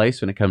last place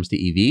when it comes to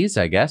EVs,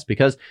 I guess,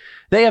 because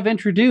they have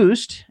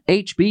introduced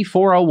HB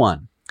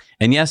 401.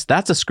 And yes,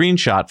 that's a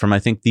screenshot from, I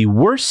think, the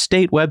worst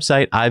state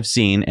website I've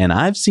seen, and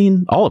I've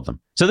seen all of them.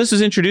 So this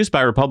was introduced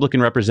by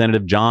Republican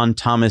Representative John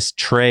Thomas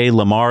Trey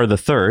Lamar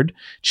III,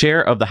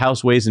 chair of the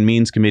House Ways and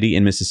Means Committee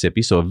in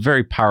Mississippi, so a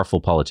very powerful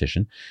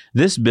politician.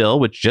 This bill,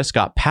 which just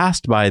got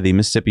passed by the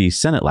Mississippi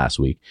Senate last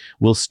week,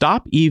 will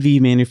stop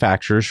EV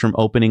manufacturers from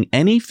opening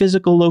any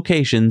physical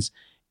locations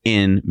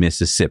in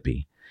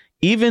Mississippi.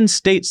 Even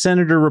State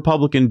Senator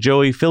Republican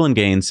Joey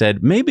Fillingane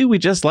said, maybe we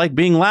just like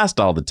being last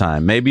all the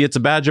time. Maybe it's a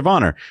badge of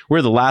honor.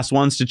 We're the last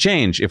ones to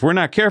change. If we're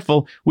not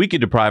careful, we could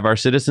deprive our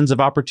citizens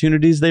of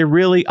opportunities they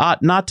really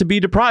ought not to be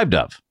deprived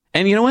of.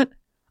 And you know what?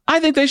 I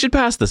think they should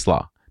pass this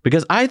law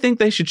because I think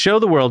they should show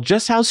the world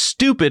just how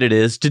stupid it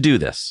is to do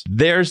this.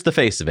 There's the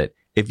face of it.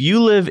 If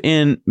you live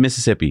in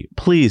Mississippi,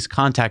 please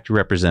contact your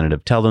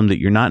representative. Tell them that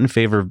you're not in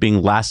favor of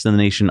being last in the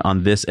nation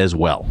on this as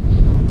well.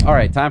 All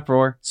right, time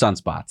for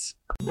Sunspots.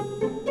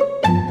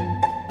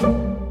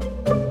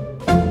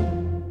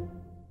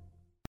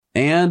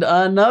 And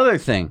another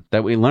thing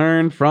that we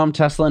learned from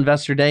Tesla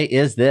Investor Day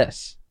is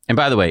this. And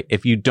by the way,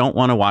 if you don't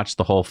want to watch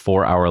the whole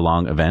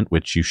 4-hour-long event,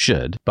 which you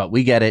should. But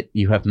we get it.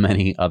 You have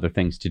many other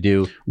things to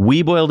do.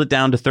 We boiled it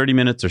down to 30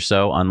 minutes or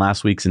so on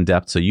last week's In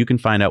Depth, so you can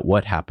find out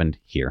what happened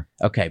here.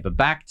 Okay, but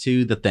back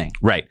to the thing.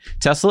 Right.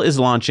 Tesla is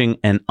launching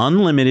an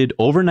unlimited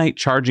overnight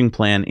charging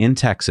plan in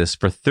Texas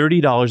for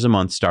 $30 a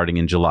month starting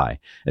in July.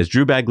 As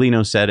Drew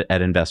Baglino said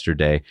at Investor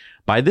Day,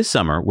 by this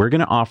summer, we're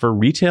going to offer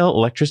retail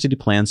electricity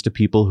plans to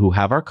people who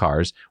have our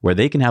cars where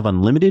they can have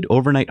unlimited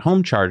overnight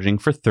home charging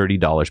for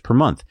 $30 per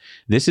month.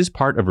 This is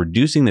part of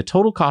reducing the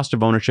total cost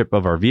of ownership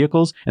of our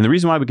vehicles. And the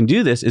reason why we can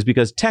do this is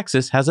because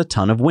Texas has a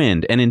ton of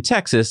wind. And in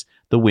Texas,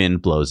 the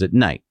wind blows at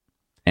night.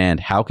 And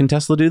how can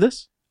Tesla do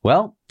this?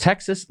 Well,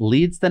 Texas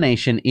leads the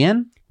nation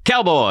in...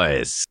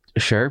 Cowboys!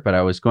 Sure, but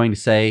I was going to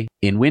say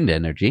in wind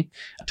energy.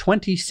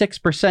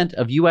 26%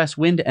 of U.S.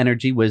 wind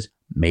energy was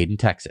made in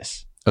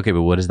Texas. Okay,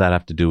 but what does that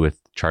have to do with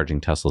charging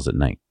Teslas at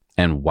night?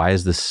 And why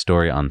is this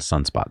story on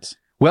Sunspots?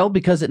 Well,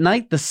 because at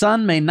night the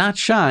sun may not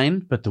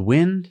shine, but the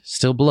wind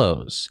still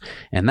blows.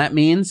 And that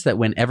means that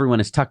when everyone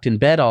is tucked in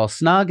bed all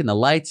snug and the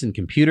lights and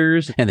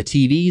computers and the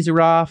TVs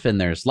are off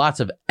and there's lots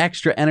of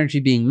extra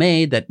energy being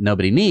made that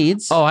nobody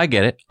needs. Oh, I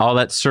get it. All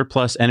that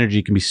surplus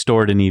energy can be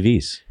stored in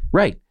EVs.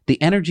 Right. The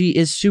energy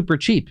is super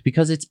cheap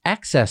because it's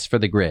excess for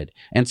the grid.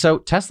 And so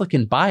Tesla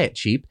can buy it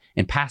cheap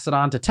and pass it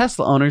on to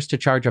Tesla owners to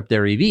charge up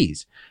their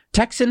EVs.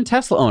 Texan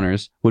Tesla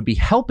owners would be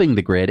helping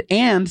the grid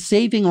and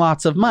saving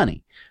lots of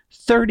money.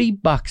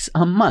 $30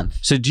 a month.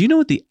 So do you know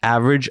what the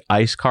average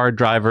ICE car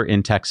driver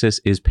in Texas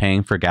is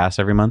paying for gas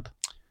every month?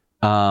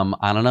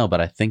 I don't know,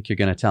 but I think you're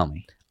going to tell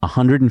me.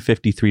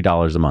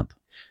 $153 a month.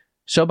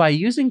 So by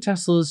using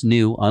Tesla's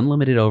new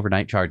unlimited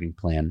overnight charging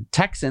plan,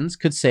 Texans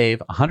could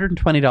save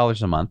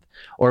 $120 a month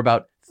or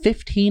about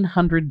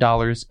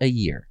 $1,500 a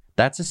year.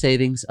 That's a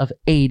savings of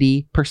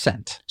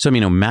 80%. So,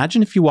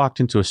 imagine if you walked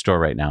into a store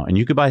right now and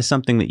you could buy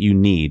something that you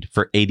need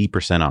for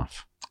 80%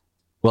 off.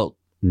 Well,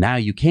 now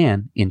you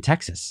can in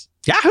Texas.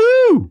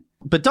 Yahoo!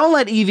 But don't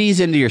let EVs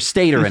into your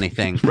state or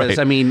anything. Right.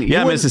 I mean,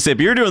 Yeah,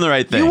 Mississippi, you're doing the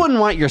right thing. You wouldn't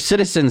want your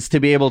citizens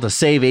to be able to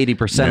save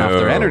 80% off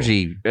their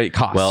energy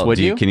costs, well, would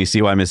you? Can you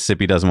see why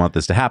Mississippi doesn't want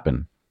this to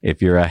happen?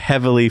 If you're a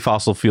heavily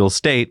fossil fuel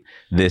state,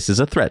 this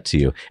is a threat to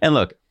you. And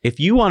look, if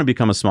you want to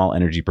become a small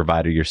energy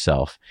provider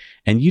yourself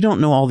and you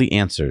don't know all the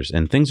answers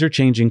and things are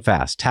changing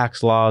fast,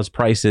 tax laws,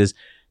 prices,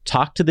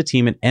 talk to the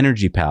team at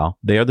Energy Pal.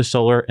 They are the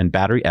solar and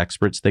battery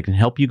experts that can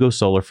help you go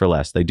solar for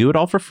less. They do it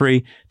all for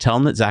free. Tell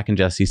them that Zach and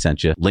Jesse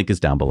sent you. Link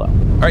is down below.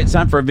 All right, it's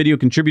time for our video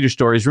contributor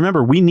stories.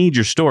 Remember, we need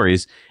your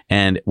stories.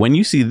 And when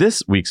you see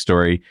this week's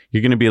story,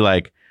 you're going to be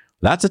like,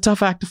 that's a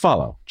tough act to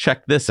follow.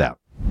 Check this out.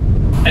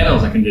 Hello,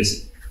 Zach and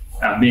Jesse.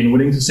 I've been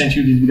willing to send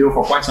you this video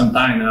for quite some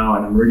time now,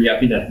 and I'm really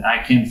happy that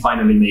I can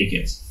finally make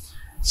it.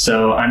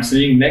 So I'm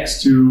sitting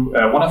next to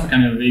one of a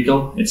kind of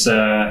vehicle. It's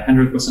a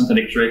 100%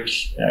 electric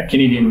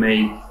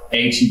Canadian-made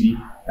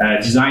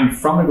ATV designed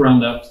from the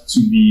ground up to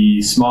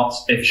be smart,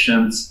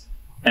 efficient,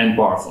 and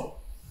powerful.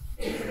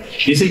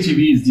 This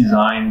ATV is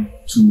designed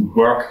to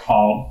work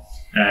hard,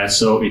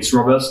 so it's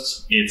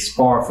robust, it's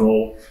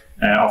powerful.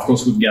 Of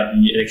course, we've got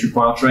the electric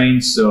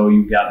powertrain, so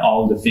you've got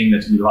all the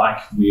things that we like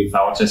with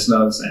our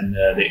Teslas and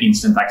the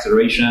instant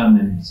acceleration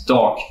and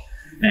torque.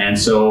 And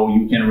so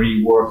you can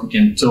really work, you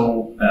can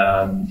tow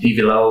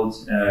heavy load,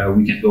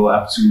 we can go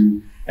up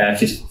to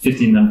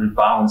 1,500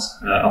 pounds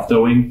of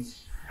towing.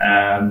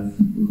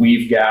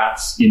 We've got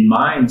in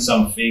mind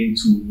something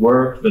to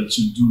work, but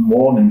to do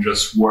more than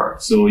just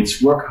work. So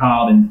it's work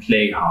hard and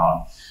play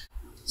hard.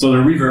 So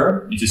the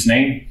River, it is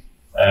named,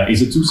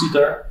 is a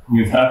two-seater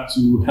with up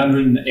to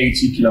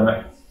 180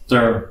 kilometers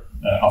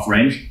of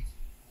range.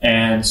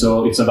 And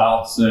so it's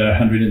about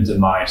 110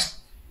 miles.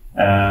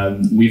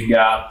 We've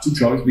got two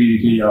choices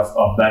basically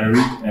of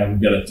battery.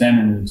 We've got a 10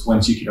 and a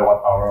 20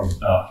 kilowatt hour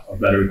of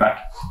battery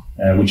pack,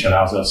 which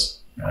allows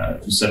us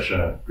to such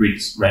a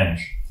great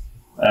range.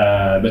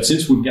 But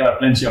since we've got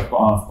plenty of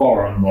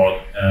power on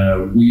board,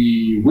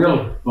 we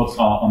will put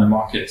on the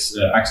market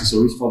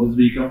accessories for this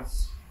vehicle.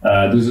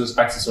 Those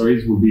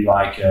accessories would be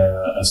like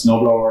a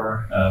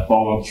snowblower, a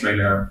power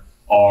trailer,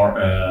 or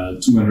a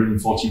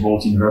 240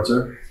 volt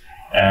inverter.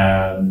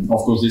 Of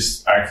course,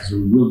 this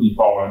accessory will be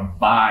powered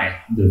by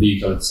the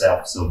vehicle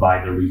itself, so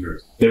by the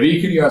River. The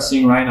vehicle you are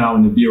seeing right now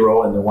in the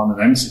bureau and the one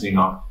that I'm sitting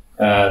on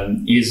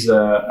is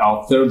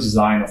our third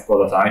design of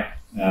prototype.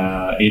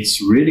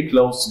 It's really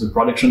close to the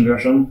production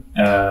version.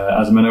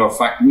 As a matter of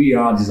fact, we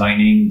are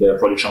designing the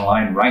production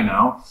line right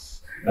now.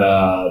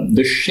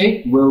 The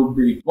shape will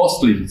be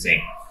mostly the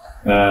same,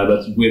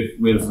 but with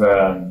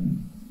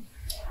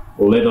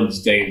little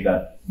details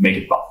that make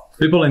it pop.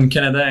 People in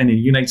Canada and in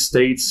the United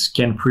States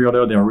can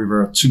pre-order their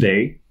River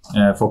today.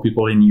 For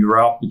people in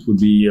Europe, it would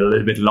be a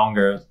little bit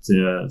longer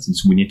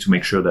since we need to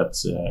make sure that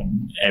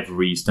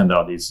every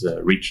standard is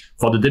reached.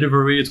 For the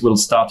delivery, it will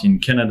start in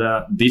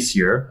Canada this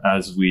year.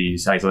 As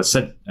I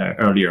said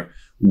earlier,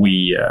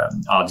 we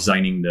are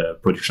designing the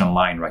production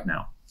line right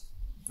now.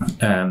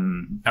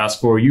 As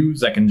for you,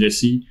 Zach and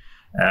Jesse,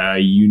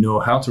 you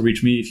know how to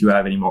reach me if you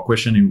have any more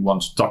questions and you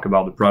want to talk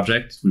about the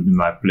project. It will be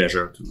my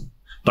pleasure to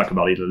talk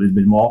about it a little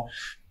bit more.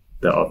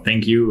 So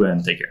thank you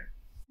and take care.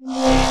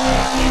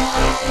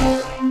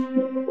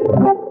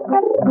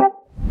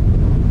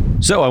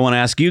 So I want to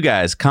ask you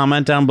guys,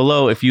 comment down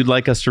below if you'd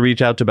like us to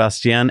reach out to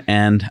Bastien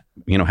and,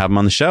 have him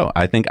on the show.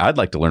 I think I'd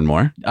like to learn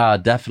more.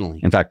 Definitely.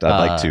 In fact,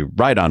 I'd like to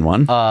ride on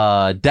one.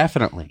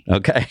 Definitely.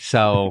 Okay.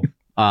 So,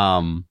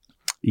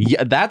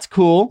 yeah, that's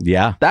cool.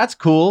 Yeah. That's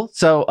cool.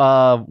 So,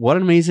 what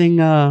an amazing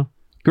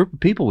group of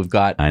people we've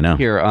got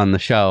here on the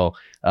show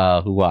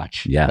who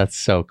watch. Yeah. That's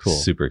so cool.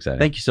 Super exciting.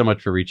 Thank you so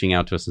much for reaching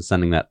out to us and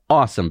sending that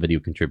awesome video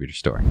contributor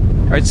story.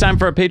 All right, it's time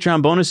for our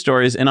Patreon bonus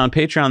stories. And on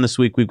Patreon this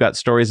week, we've got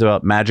stories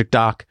about Magic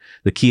Dock,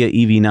 the Kia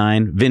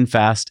EV9,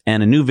 VinFast,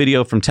 and a new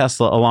video from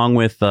Tesla, along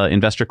with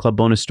Investor Club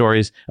bonus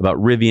stories about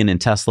Rivian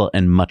and Tesla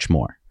and much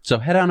more. So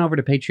head on over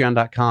to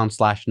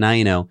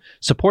patreon.com/9know.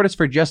 Support us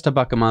for just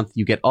 $1 a month.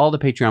 You get all the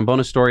Patreon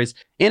bonus stories.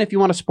 And if you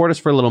want to support us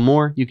for a little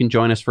more, you can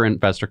join us for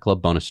Investor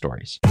Club bonus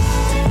stories.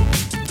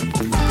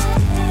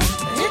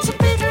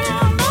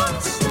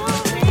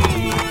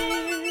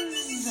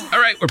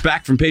 We're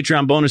back from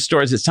Patreon bonus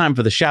stories. It's time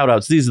for the shout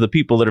outs. These are the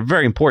people that are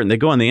very important. They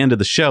go on the end of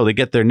the show. They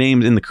get their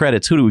names in the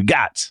credits. Who do we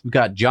got? We've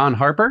got John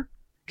Harper,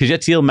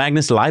 Kjetil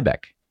Magnus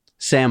Liebeck,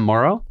 Sam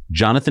Morrow,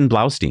 Jonathan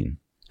Blaustein,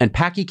 and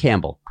Packy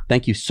Campbell.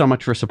 Thank you so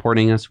much for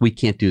supporting us. We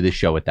can't do this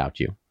show without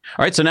you.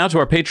 All right, so now to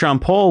our Patreon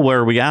poll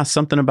where we asked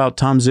something about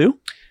Tom Zhu.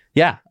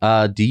 Yeah.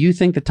 Do you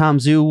think that Tom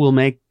Zhu will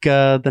make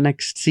the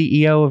next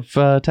CEO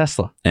of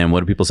Tesla? And what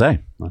do people say?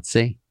 Let's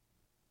see.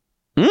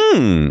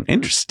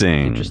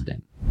 Interesting.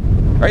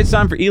 All right, it's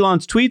time for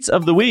Elon's tweets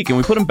of the week, and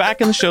we put them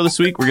back in the show this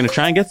week. We're going to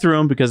try and get through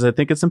them because I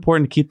think it's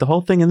important to keep the whole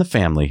thing in the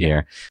family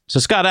here. So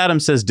Scott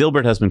Adams says,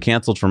 Dilbert has been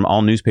canceled from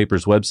all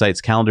newspapers, websites,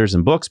 calendars,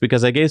 and books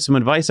because I gave some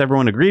advice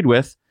everyone agreed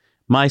with.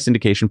 My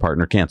syndication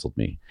partner canceled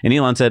me. And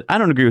Elon said, I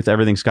don't agree with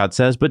everything Scott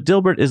says, but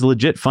Dilbert is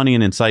legit funny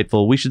and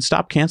insightful. We should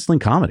stop canceling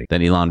comedy.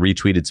 Then Elon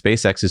retweeted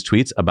SpaceX's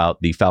tweets about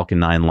the Falcon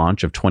 9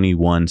 launch of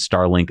 21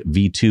 Starlink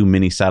V2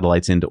 mini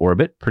satellites into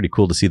orbit. Pretty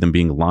cool to see them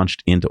being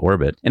launched into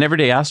orbit. An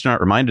everyday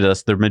astronaut reminded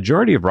us the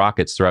majority of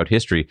rockets throughout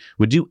history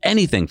would do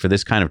anything for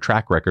this kind of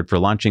track record for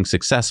launching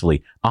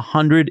successfully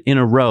 100 in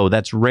a row.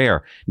 That's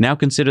rare. Now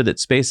consider that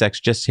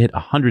SpaceX just hit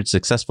 100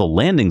 successful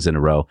landings in a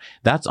row.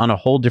 That's on a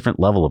whole different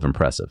level of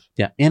impressive.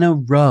 Yeah, in a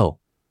row.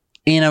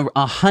 In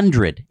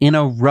 100 in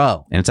a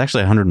row. And it's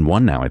actually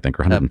 101 now, I think,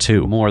 or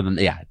 102. More than,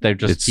 yeah. They're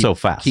just it's so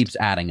fast. Keeps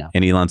adding up.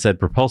 And Elon said,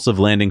 propulsive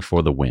landing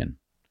for the win.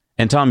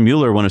 And Tom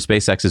Mueller, one of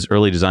SpaceX's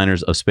early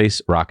designers of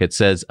space rockets,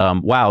 says,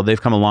 wow,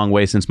 they've come a long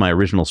way since my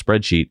original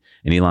spreadsheet.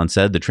 And Elon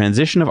said, the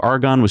transition of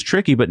Argon was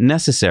tricky but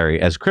necessary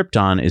as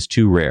Krypton is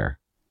too rare.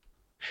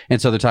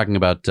 And so they're talking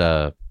about,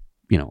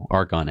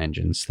 Argon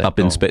engines. Up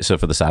in space, so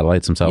for the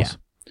satellites themselves. Yeah.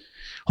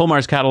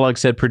 Holmar's catalog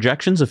said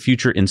projections of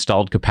future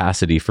installed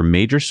capacity for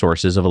major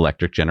sources of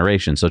electric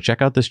generation. So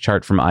check out this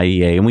chart from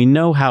IEA. And we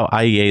know how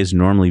IEA is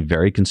normally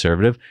very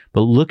conservative,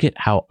 but look at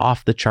how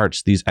off the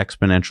charts these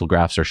exponential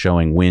graphs are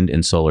showing wind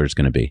and solar is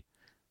going to be.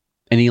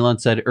 And Elon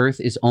said Earth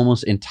is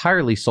almost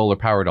entirely solar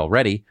powered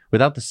already.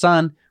 Without the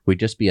sun, we'd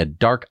just be a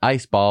dark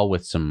ice ball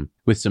with some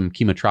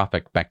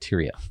chemotrophic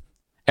bacteria.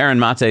 Aaron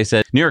Mate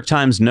said, New York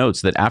Times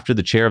notes that after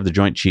the chair of the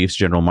Joint Chiefs,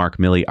 General Mark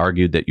Milley,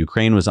 argued that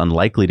Ukraine was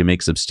unlikely to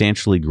make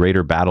substantially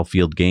greater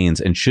battlefield gains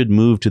and should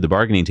move to the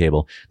bargaining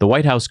table, the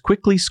White House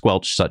quickly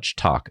squelched such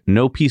talk.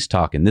 No peace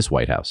talk in this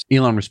White House.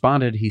 Elon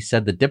responded, he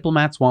said the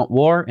diplomats want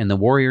war and the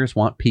warriors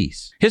want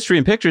peace. History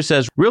in Pictures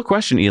says, real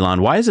question,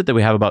 Elon, why is it that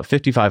we have about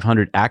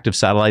 5,500 active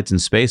satellites in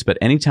space, but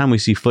anytime we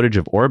see footage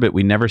of orbit,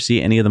 we never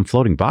see any of them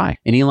floating by?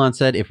 And Elon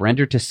said, if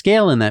rendered to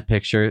scale in that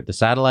picture, the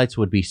satellites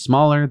would be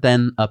smaller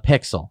than a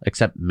pixel,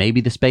 except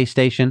maybe the space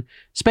station.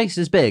 Space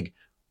is big,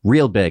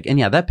 real big. And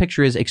yeah, that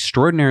picture is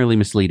extraordinarily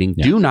misleading.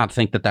 Yeah. Do not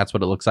think that that's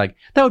what it looks like.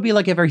 That would be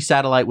like if every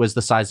satellite was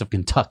the size of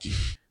Kentucky.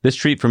 This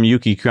tweet from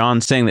Yuki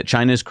Kron saying that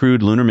China's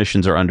crewed lunar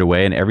missions are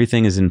underway and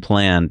everything is in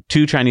plan.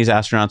 2 Chinese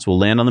astronauts will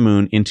land on the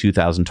moon in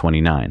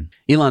 2029.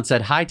 Elon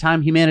said, high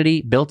time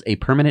humanity built a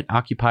permanent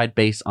occupied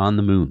base on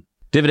the moon.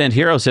 Dividend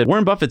Hero said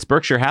Warren Buffett's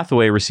Berkshire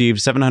Hathaway received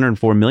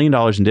 $704 million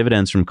in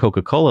dividends from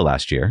Coca-Cola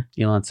last year.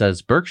 Elon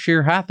says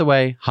Berkshire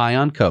Hathaway high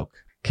on Coke.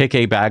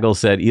 KK Bagel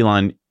said,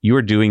 Elon, you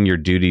are doing your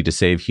duty to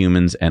save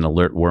humans and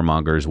alert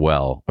warmongers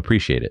well.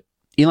 Appreciate it.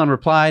 Elon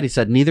replied, he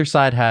said, neither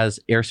side has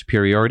air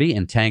superiority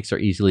and tanks are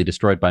easily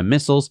destroyed by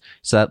missiles,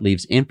 so that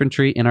leaves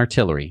infantry and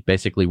artillery,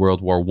 basically World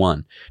War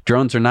I.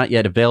 Drones are not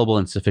yet available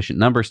in sufficient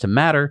numbers to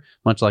matter,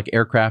 much like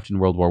aircraft in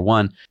World War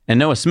I. And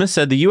Noah Smith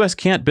said the U.S.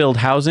 can't build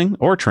housing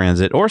or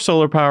transit or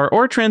solar power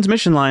or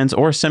transmission lines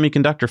or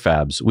semiconductor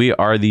fabs. We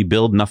are the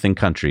build nothing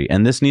country,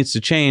 and this needs to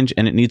change,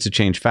 and it needs to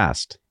change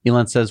fast.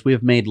 Elon says we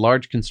have made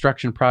large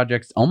construction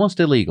projects almost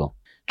illegal.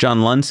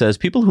 John Lund says,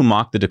 people who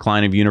mock the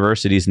decline of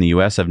universities in the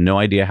U.S. have no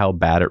idea how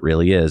bad it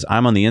really is.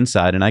 I'm on the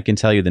inside, and I can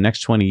tell you the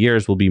next 20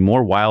 years will be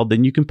more wild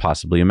than you can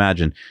possibly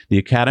imagine. The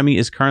academy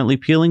is currently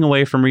peeling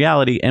away from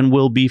reality and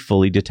will be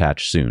fully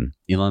detached soon.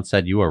 Elon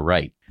said, you are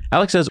right.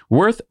 Alex says,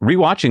 worth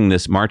rewatching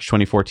this March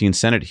 2014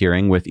 Senate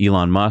hearing with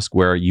Elon Musk,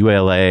 where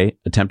ULA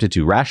attempted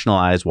to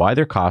rationalize why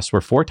their costs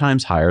were 4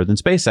 times higher than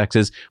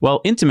SpaceX's,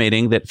 while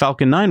intimating that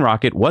Falcon 9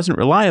 rocket wasn't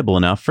reliable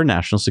enough for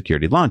national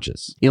security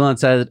launches. Elon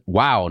said,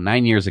 wow,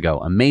 9 years ago,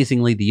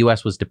 amazingly, the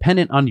U.S. was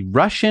dependent on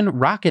Russian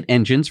rocket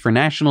engines for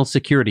national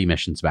security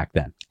missions back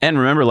then. And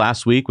remember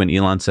last week when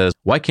Elon says,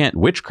 why can't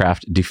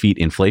witchcraft defeat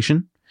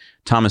inflation?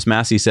 Thomas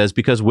Massey says,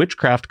 because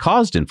witchcraft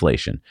caused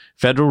inflation.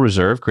 Federal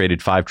Reserve created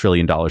 $5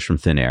 trillion from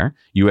thin air.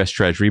 U.S.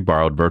 Treasury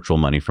borrowed virtual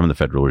money from the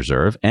Federal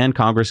Reserve. And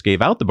Congress gave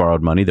out the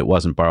borrowed money that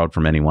wasn't borrowed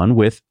from anyone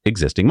with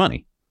existing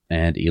money.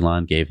 And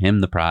Elon gave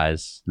him the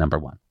prize number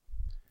 1.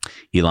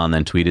 Elon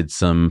then tweeted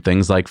some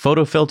things like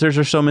photo filters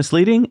are so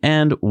misleading.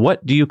 And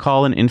what do you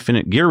call an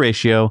infinite gear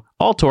ratio?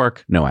 All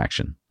torque, no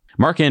action.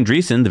 Mark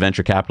Andreessen, the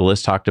venture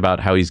capitalist, talked about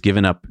how he's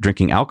given up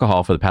drinking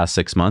alcohol for the past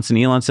 6 months. And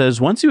Elon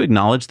says, once you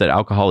acknowledge that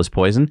alcohol is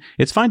poison,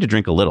 it's fine to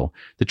drink a little.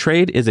 The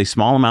trade is a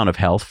small amount of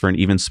health for an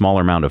even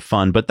smaller amount of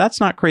fun, but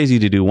that's not crazy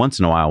to do once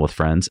in a while with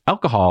friends.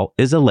 Alcohol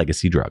is a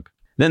legacy drug.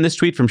 Then this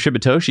tweet from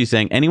Shibatoshi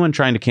saying, anyone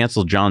trying to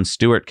cancel Jon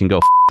Stewart can go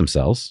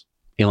themselves.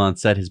 Elon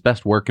said his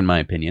best work, in my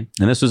opinion.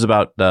 And this was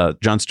about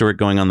Jon Stewart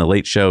going on the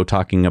Late Show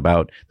talking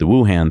about the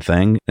Wuhan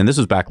thing. And this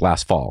was back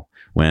last fall,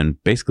 when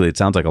basically it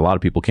sounds like a lot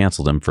of people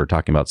canceled him for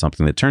talking about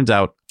something that turns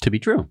out to be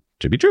true.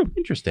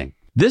 Interesting.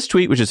 This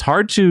tweet, which is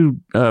hard to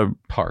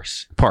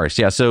parse.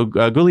 Yeah. So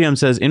Guillaume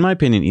says, in my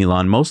opinion,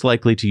 Elon most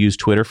likely to use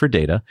Twitter for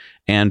data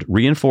and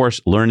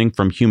reinforce learning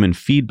from human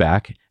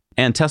feedback,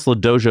 and Tesla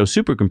Dojo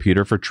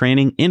supercomputer for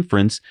training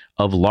inference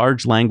of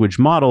large language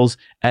models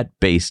at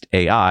Based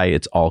AI.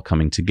 It's all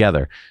coming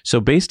together.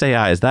 So Based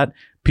AI, is that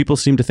people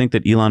seem to think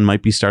that Elon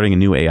might be starting a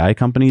new AI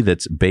company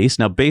that's based.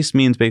 Now, based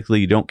means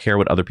basically you don't care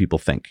what other people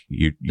think.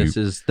 This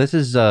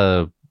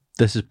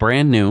is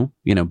brand new.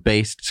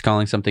 Based,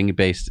 calling something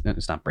based.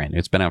 It's not brand new.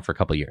 It's been out for a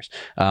couple of years.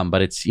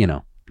 But it's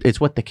it's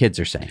what the kids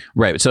are saying.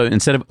 Right. So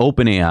instead of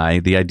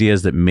OpenAI, the idea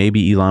is that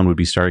maybe Elon would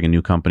be starting a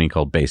new company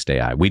called Based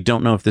AI. We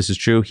don't know if this is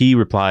true. He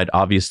replied,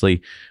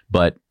 obviously,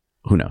 but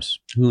who knows?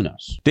 Who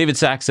knows? David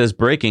Sachs says,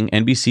 breaking,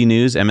 NBC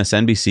News,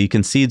 MSNBC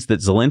concedes that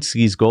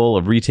Zelensky's goal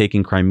of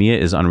retaking Crimea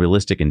is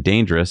unrealistic and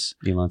dangerous.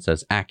 Elon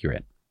says,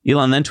 accurate.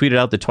 Elon then tweeted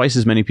out that twice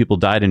as many people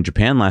died in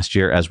Japan last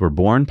year as were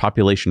born.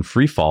 Population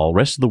free fall.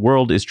 Rest of the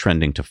world is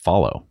trending to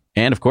follow.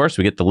 And of course,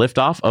 we get the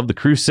liftoff of the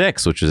Crew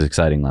 6, which was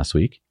exciting last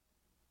week.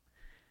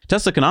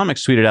 Tesla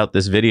Economics tweeted out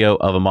this video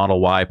of a Model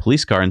Y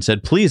police car and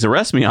said, please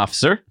arrest me,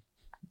 officer.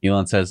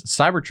 Elon says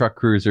Cybertruck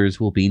cruisers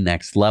will be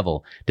next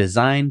level,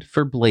 designed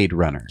for Blade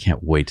Runner.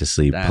 Can't wait to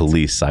see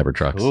police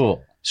Cybertrucks.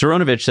 Cool.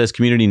 Soronovich says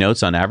community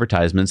notes on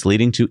advertisements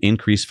leading to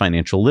increased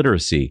financial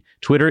literacy.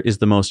 Twitter is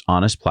the most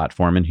honest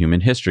platform in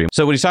human history.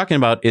 So what he's talking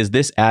about is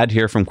this ad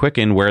here from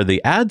Quicken where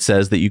the ad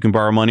says that you can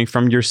borrow money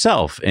from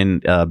yourself.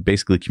 And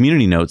basically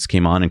community notes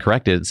came on and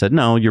corrected it and said,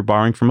 no, you're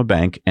borrowing from a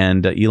bank.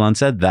 And Elon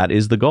said that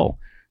is the goal.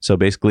 So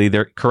basically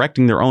they're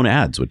correcting their own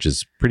ads, which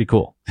is pretty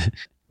cool.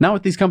 Not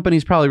what these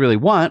companies probably really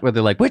want, where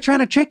they're like, we're trying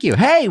to trick you.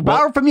 Hey,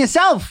 borrow from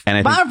yourself.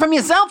 Borrow from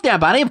yourself there,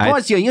 buddy. Of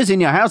course, you're using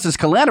your house as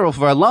collateral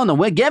for a loan that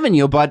we're giving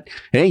you, but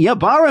hey, you're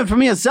borrowing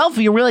from yourself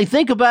if you really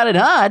think about it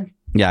hard.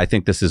 Yeah, I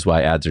think this is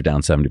why ads are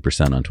down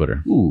 70% on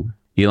Twitter. Ooh.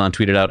 Elon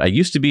tweeted out, I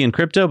used to be in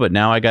crypto, but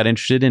now I got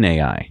interested in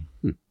AI.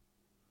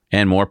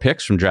 And more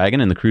pics from Dragon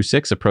and the Crew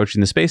 6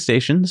 approaching the space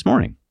station this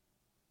morning.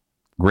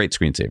 Great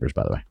screensavers,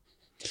 by the way.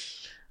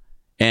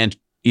 And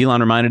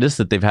Elon reminded us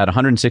that they've had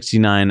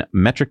 169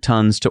 metric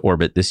tons to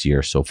orbit this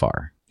year so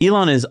far.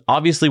 Elon is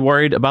obviously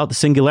worried about the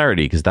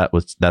singularity because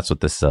that's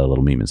what this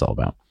little meme is all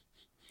about.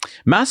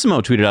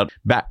 Massimo tweeted out,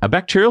 a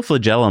bacterial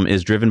flagellum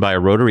is driven by a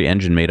rotary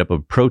engine made up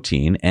of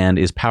protein and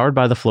is powered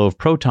by the flow of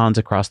protons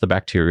across the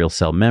bacterial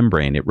cell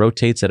membrane. It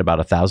rotates at about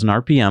 1,000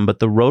 RPM, but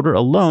the rotor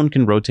alone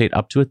can rotate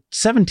up to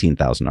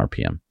 17,000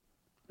 RPM.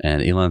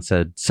 And Elon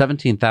said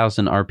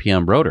 17,000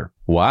 RPM rotor.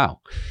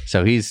 Wow.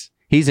 So he's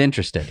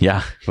interested.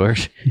 Yeah.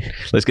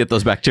 Let's get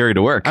those bacteria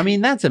to work. I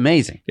mean, that's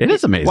amazing. It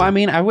is amazing. Well, I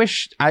mean, I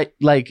wish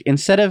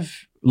instead of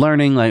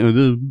learning like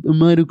the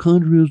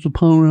mitochondria is the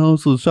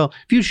powerhouse of the cell,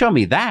 if you show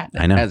me that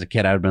as a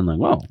kid, I would have been like,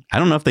 whoa. I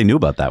don't know if they knew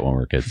about that when we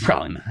were kids.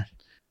 Probably not.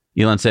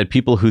 Elon said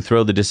people who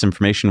throw the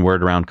disinformation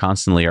word around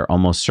constantly are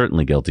almost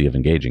certainly guilty of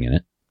engaging in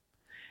it.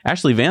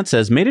 Ashley Vance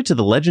says, made it to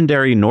the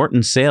legendary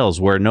Norton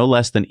Sales, where no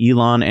less than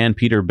Elon and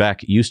Peter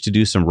Beck used to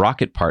do some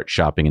rocket part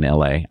shopping in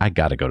LA. I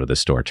got to go to this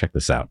store. Check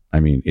this out.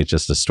 I mean, it's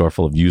just a store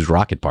full of used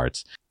rocket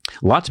parts.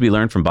 A lot to be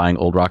learned from buying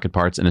old rocket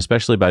parts, and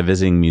especially by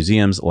visiting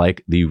museums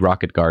like the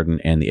Rocket Garden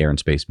and the Air and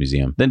Space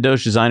Museum. Then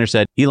Doge Designer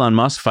said, Elon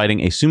Musk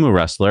fighting a sumo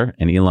wrestler,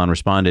 and Elon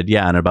responded,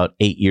 yeah, and about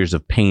 8 years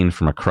of pain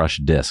from a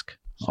crushed disc.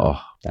 So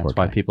that's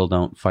why people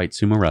don't fight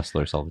sumo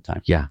wrestlers all the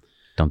time. Yeah,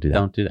 don't do that.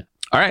 Don't do that.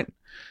 All right.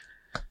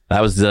 That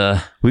was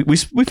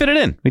we fit it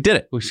in. We did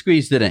it. We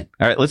squeezed it in.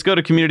 All right, let's go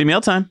to Community Mail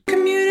Time.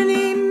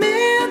 Community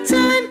Mail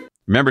Time.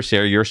 Remember,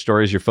 share your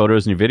stories, your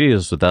photos, and your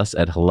videos with us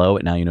at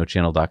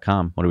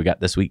hello@nowyouknowchannel.com. What do we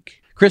got this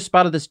week? Chris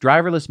spotted this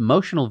driverless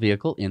motional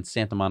vehicle in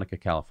Santa Monica,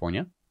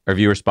 California. Our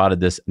viewer spotted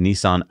this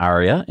Nissan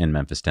Ariya in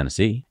Memphis,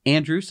 Tennessee.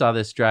 Andrew saw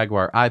this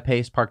Jaguar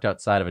I-Pace parked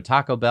outside of a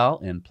Taco Bell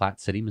in Platte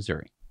City,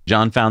 Missouri.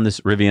 John found this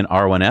Rivian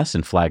R1S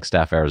in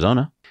Flagstaff,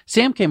 Arizona.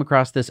 Sam came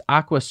across this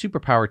Aqua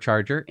Superpower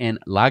charger in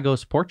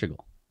Lagos,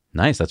 Portugal.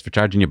 Nice. That's for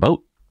charging your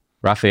boat.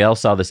 Raphael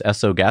saw this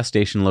Esso gas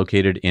station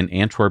located in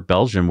Antwerp,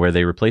 Belgium, where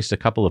they replaced a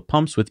couple of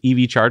pumps with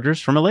EV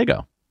chargers from a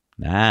Lego.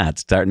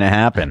 It's starting to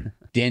happen.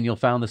 Daniel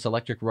found this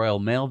electric Royal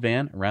Mail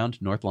van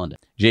around North London.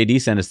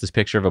 JD sent us this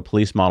picture of a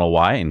police Model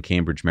Y in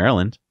Cambridge,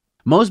 Maryland.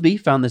 Mosby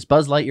found this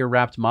Buzz Lightyear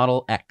wrapped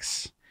Model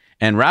X.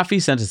 And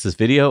Rafi sent us this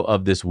video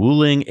of this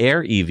Wuling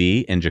Air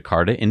EV in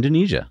Jakarta,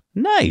 Indonesia.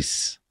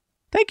 Nice.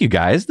 Thank you,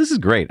 guys. This is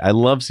great. I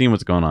love seeing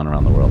what's going on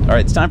around the world. All right,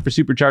 it's time for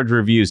Supercharger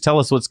Reviews. Tell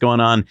us what's going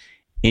on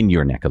in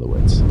your neck of the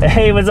woods.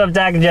 Hey, what's up,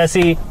 Dak and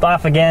Jesse?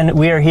 Boff again.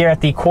 We are here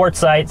at the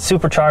Quartzsite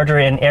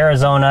Supercharger in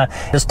Arizona.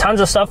 There's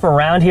tons of stuff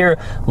around here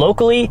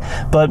locally,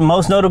 but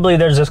most notably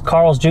there's this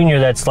Carl's Jr.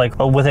 that's like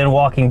within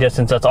walking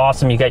distance. That's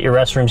awesome. You got your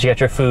restrooms, you got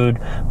your food.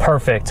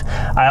 Perfect.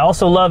 I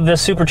also love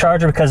this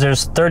Supercharger because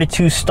there's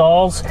 32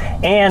 stalls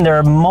and there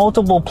are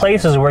multiple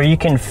places where you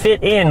can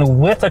fit in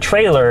with a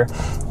trailer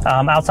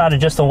outside of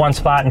just the one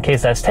spot in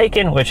case that's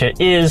taken, which it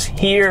is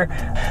here,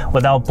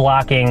 without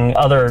blocking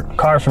other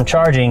cars from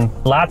charging.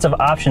 Lots of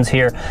options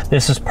here.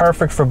 This is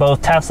perfect for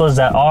both Teslas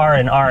that are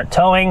and aren't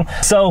towing.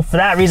 So for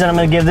that reason, I'm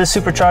going to give this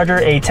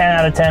Supercharger a 10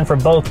 out of 10 for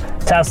both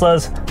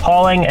Teslas,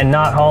 hauling and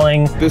not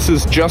hauling. This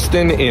is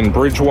Justin in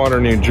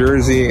Bridgewater, New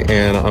Jersey,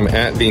 and I'm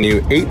at the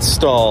new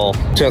 8-stall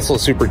Tesla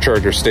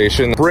Supercharger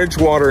station.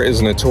 Bridgewater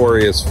is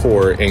notorious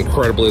for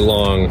incredibly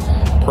long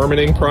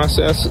permitting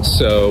process,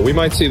 so we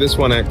might see this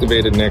one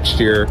activated next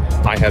year.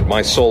 I had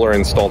my solar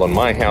installed on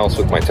my house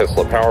with my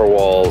Tesla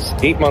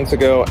Powerwalls 8 months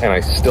ago, and I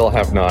still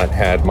have not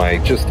had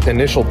my just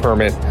initial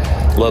permit,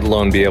 let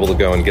alone be able to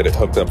go and get it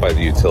hooked up by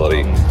the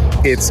utility.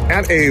 It's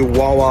at a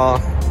Wawa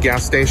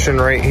gas station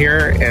right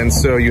here. And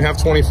so you have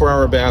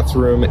 24-hour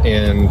bathroom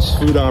and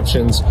food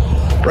options.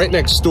 Right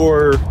next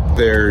door,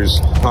 there's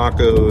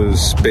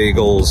tacos,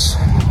 bagels.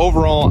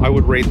 Overall, I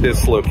would rate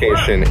this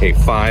location a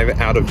 5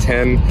 out of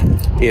 10.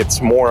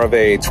 It's more of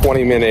a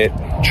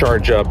 20-minute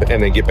charge up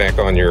and then get back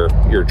on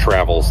your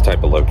travels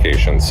type of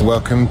locations.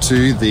 Welcome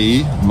to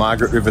the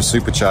Margaret River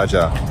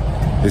Supercharger.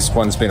 This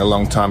one's been a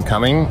long time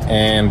coming,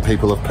 and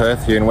people of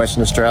Perth here in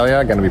Western Australia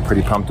are going to be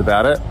pretty pumped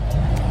about it.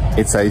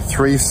 It's a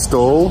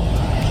 3-stall,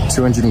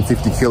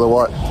 250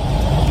 kilowatt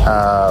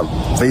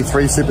V3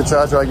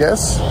 supercharger, I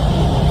guess.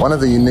 One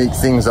of the unique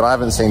things that I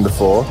haven't seen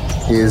before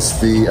is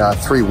the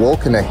 3 wall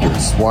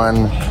connectors,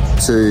 1,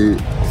 2,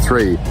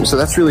 3. So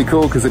that's really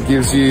cool because it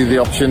gives you the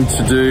option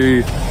to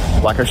do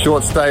like a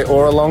short stay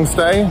or a long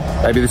stay.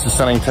 Maybe this is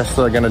something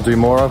Tesla are going to do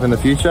more of in the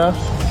future.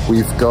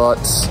 We've got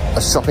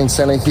a shopping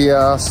center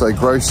here, so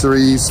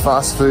groceries,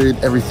 fast food,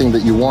 everything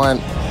that you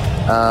want.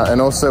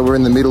 And also we're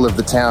in the middle of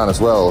the town as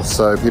well.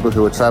 So people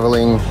who are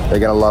traveling, they're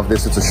going to love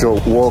this. It's a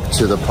short walk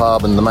to the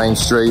pub and the main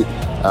street.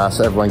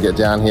 So everyone get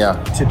down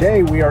here.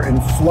 Today we are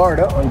in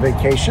Florida on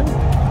vacation,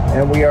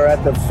 and we are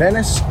at the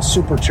Venice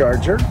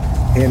Supercharger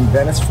in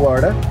Venice,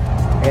 Florida.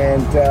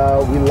 And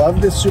we love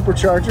this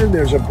supercharger.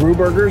 There's a Brew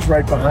Burgers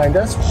right behind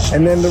us.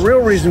 And then the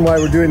real reason why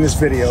we're doing this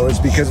video is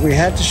because we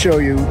had to show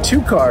you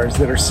 2 cars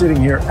that are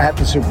sitting here at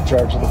the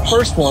supercharger. The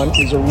first one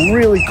is a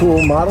really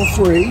cool Model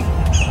 3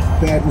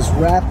 that is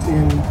wrapped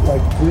in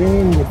like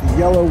green with the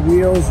yellow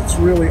wheels. It's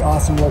really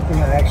awesome looking.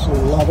 I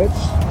actually love it.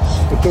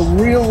 But the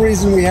real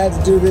reason we had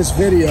to do this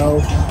video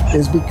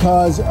is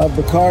because of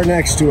the car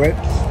next to it,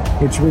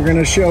 which we're going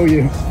to show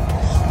you.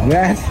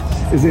 That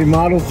is a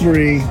Model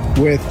 3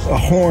 with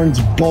horns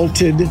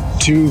bolted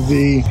to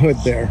the hood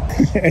there.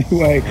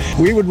 Anyway,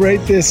 we would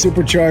rate this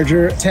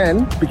supercharger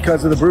 10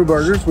 because of the Brew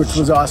Burgers, which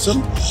was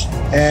awesome,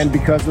 and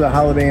because of the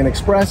Holiday Inn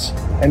Express,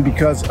 and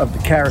because of the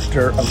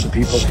character of the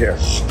people here.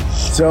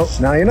 So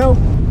now you know.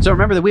 So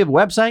remember that we have a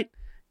website,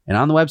 and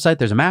on the website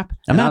there's a map.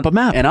 A map.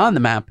 And on the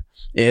map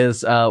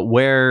is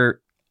where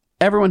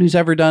everyone who's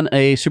ever done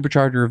a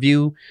supercharger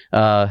review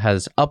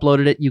has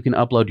uploaded it. You can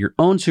upload your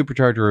own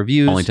supercharger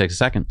reviews. Only takes a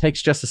second.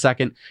 Takes just a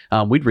second.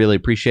 We'd really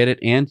appreciate it,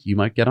 and you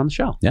might get on the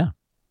show. Yeah. All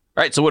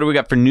right, so what do we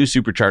got for new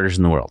superchargers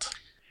in the world?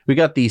 We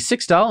got the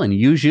 6-stall in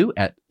Yeoju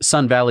at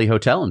Sun Valley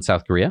Hotel in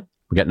South Korea.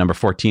 We got number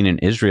 14 in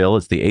Israel.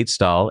 It's the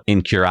 8-stall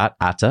in Kiryat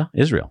Ata,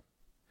 Israel.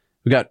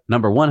 We got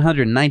number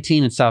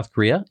 119 in South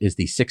Korea is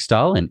the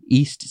 6-stall in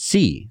East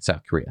Sea,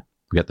 South Korea.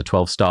 We got the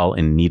 12-stall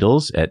in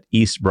Needles at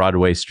East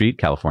Broadway Street,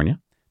 California.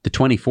 The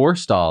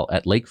 24-stall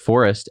at Lake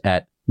Forest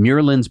at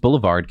Muirlands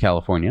Boulevard,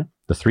 California.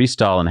 The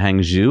 3-stall in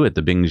Hangzhou at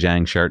the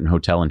Binjiang Sheraton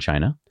Hotel in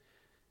China.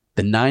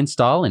 The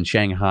 9-stall in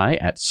Shanghai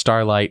at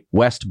Starlight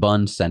West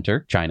Bund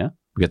Center, China.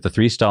 We got the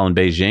 3-stall in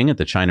Beijing at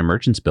the China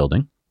Merchants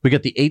Building. We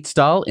got the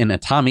 8-stall in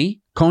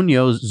Atami,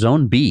 Konyo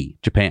Zone B,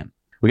 Japan.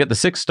 We got the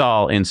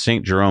 6-stall in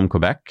St. Jerome,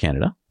 Quebec,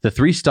 Canada. The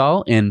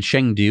 3-stall in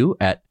Chengdu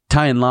at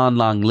Tianlan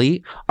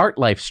Langli, Art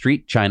Life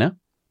Street, China.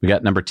 We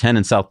got number 10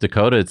 in South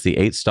Dakota. It's the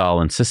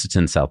 8-stall in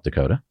Sisseton, South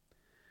Dakota.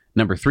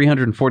 Number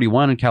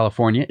 341 in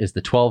California is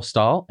the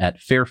 12-stall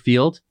at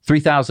Fairfield,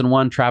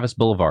 3001 Travis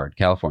Boulevard,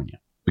 California.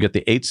 We got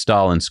the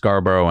 8-stall in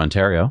Scarborough,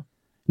 Ontario.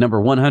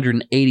 Number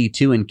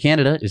 182 in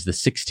Canada is the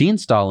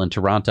 16-stall in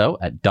Toronto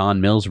at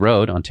Don Mills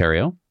Road,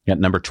 Ontario. We got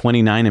number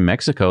 29 in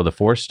Mexico, the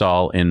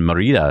 4-stall in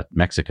Merida,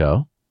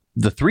 Mexico.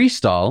 The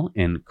 3-stall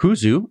in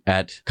Kuzu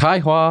at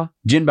Kaihua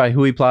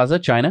Jinbaihui Plaza,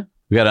 China.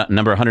 We got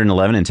number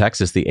 111 in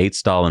Texas, the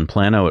 8-stall in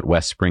Plano at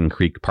West Spring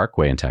Creek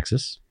Parkway in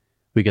Texas.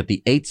 We got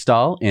the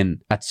 8-stall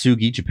in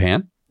Atsugi,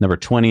 Japan. Number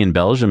 20 in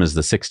Belgium is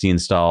the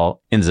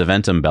 16-stall in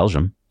Zaventem,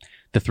 Belgium.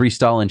 The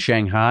 3-stall in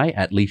Shanghai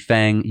at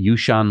Lifang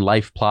Yushan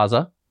Life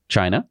Plaza,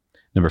 China.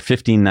 Number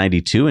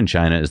 1592 in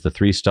China is the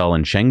 3-stall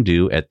in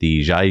Chengdu at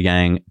the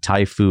Jiayang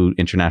Taifu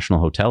International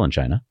Hotel in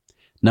China.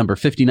 Number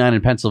 59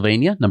 in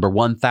Pennsylvania. Number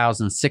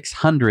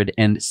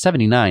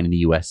 1,679 in the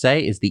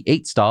USA is the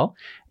 8-stall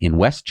in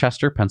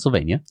Westchester,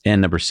 Pennsylvania.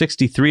 And number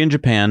 63 in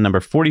Japan. Number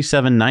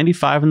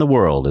 4795 in the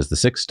world is the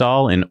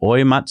 6-stall in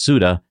Oi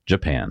Matsuda,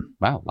 Japan.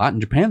 Wow, a lot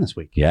in Japan this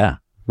week. Yeah.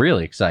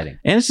 Really exciting.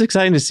 And it's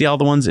exciting to see all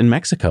the ones in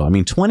Mexico. I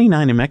mean,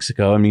 29 in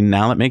Mexico. I mean,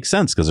 now that makes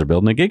sense because they're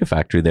building a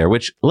gigafactory there,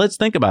 which, let's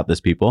think about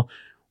this, people.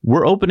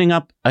 We're opening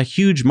up a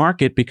huge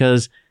market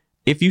because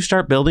if you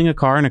start building a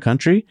car in a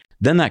country,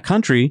 then that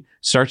country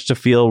starts to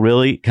feel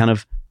really kind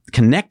of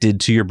connected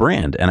to your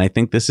brand. And I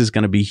think this is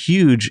going to be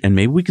huge. And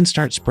maybe we can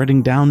start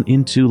spreading down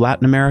into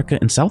Latin America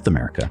and South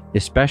America.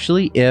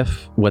 Especially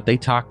if what they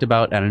talked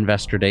about at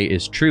Investor Day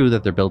is true,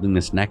 that they're building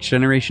this next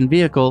generation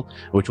vehicle,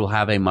 which will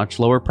have a much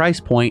lower price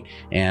point.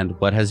 And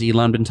what has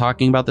Elon been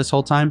talking about this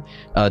whole time?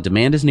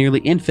 Demand is nearly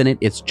infinite.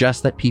 It's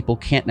just that people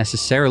can't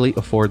necessarily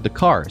afford the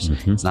cars.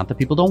 Mm-hmm. It's not that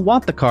people don't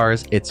want the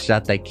cars. It's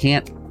that they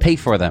can't pay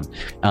for them.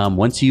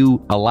 Once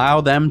you allow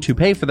them to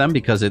pay for them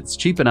because it's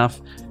cheap enough,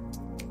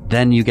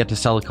 then you get to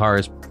sell the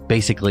cars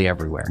basically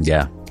everywhere.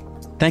 Yeah.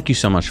 Thank you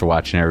so much for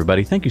watching,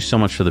 everybody. Thank you so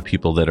much for the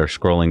people that are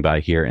scrolling by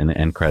here in the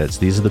end credits.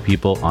 These are the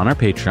people on our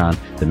Patreon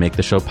that make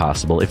the show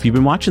possible. If you've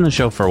been watching the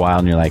show for a while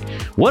and you're like,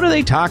 what are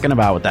they talking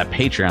about with that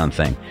Patreon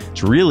thing?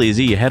 It's real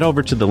easy. You head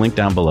over to the link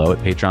down below at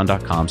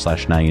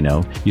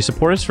patreon.com/nowyouknow. You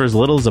support us for as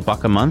little as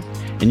 $1 a month,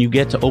 and you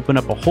get to open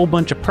up a whole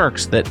bunch of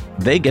perks that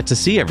they get to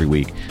see every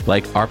week,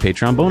 like our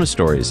Patreon bonus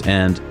stories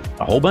and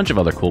a whole bunch of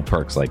other cool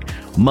perks like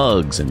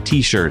mugs and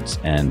t-shirts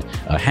and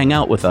hang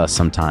out with us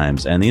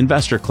sometimes and the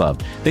Investor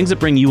Club, things that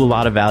bring you a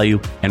lot of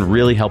value and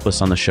really help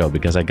us on the show.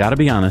 Because I gotta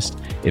be honest,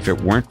 if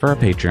it weren't for our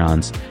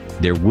Patreons,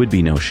 there would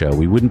be no show.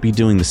 We wouldn't be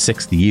doing the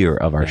 6th year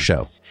of our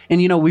show.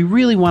 And, you know, we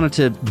really wanted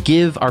to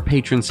give our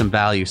patrons some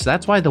value. So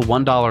that's why the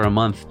 $1 a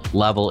month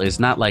level is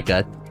not like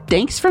a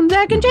thanks from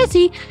Zach and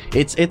Jesse.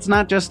 It's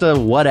not just a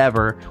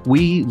whatever.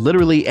 We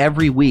literally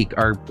every week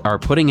are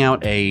putting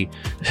out a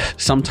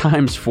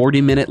sometimes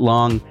 40-minute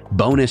long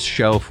bonus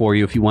show for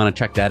you if you want to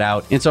check that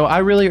out. And so I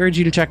really urge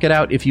you to check it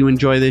out if you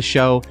enjoy this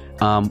show.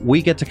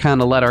 We get to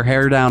kind of let our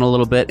hair down a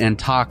little bit and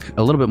talk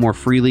a little bit more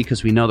freely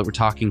because we know that we're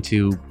talking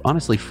to,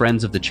 honestly,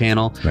 friends of the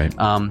channel. Right.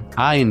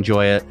 I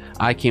enjoy it.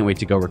 I can't wait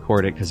to go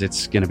record it because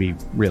it's going to be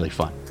really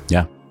fun.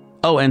 Yeah.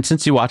 Oh, and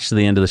since you watched to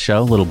the end of the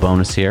show, a little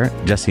bonus here.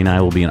 Jesse and I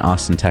will be in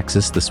Austin,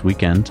 Texas this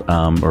weekend,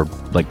 or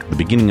like the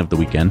beginning of the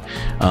weekend,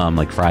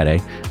 like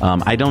Friday.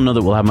 I don't know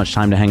that we'll have much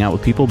time to hang out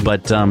with people,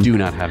 but do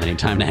not have any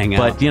time to hang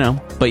out.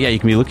 But yeah, you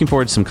can be looking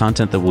forward to some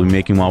content that we'll be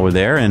making while we're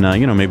there. And,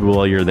 maybe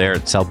while you're there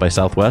at South by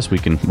Southwest, we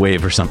can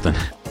wave or something.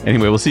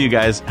 Anyway, we'll see you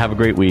guys. Have a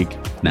great week.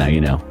 Now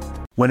you know.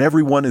 When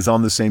everyone is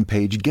on the same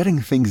page,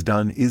 getting things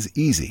done is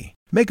easy.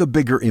 Make a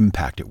bigger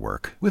impact at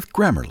work with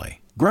Grammarly.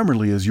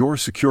 Grammarly is your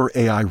secure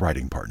AI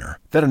writing partner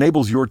that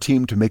enables your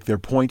team to make their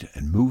point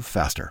and move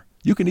faster.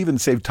 You can even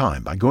save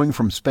time by going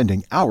from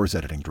spending hours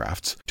editing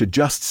drafts to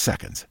just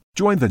seconds.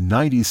 Join the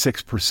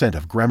 96%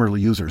 of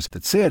Grammarly users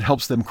that say it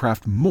helps them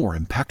craft more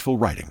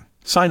impactful writing.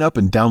 Sign up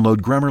and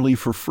download Grammarly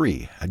for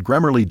free at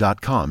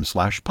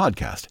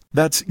Grammarly.com/podcast.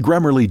 That's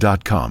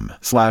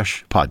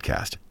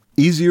Grammarly.com/podcast.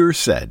 Easier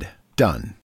said, done.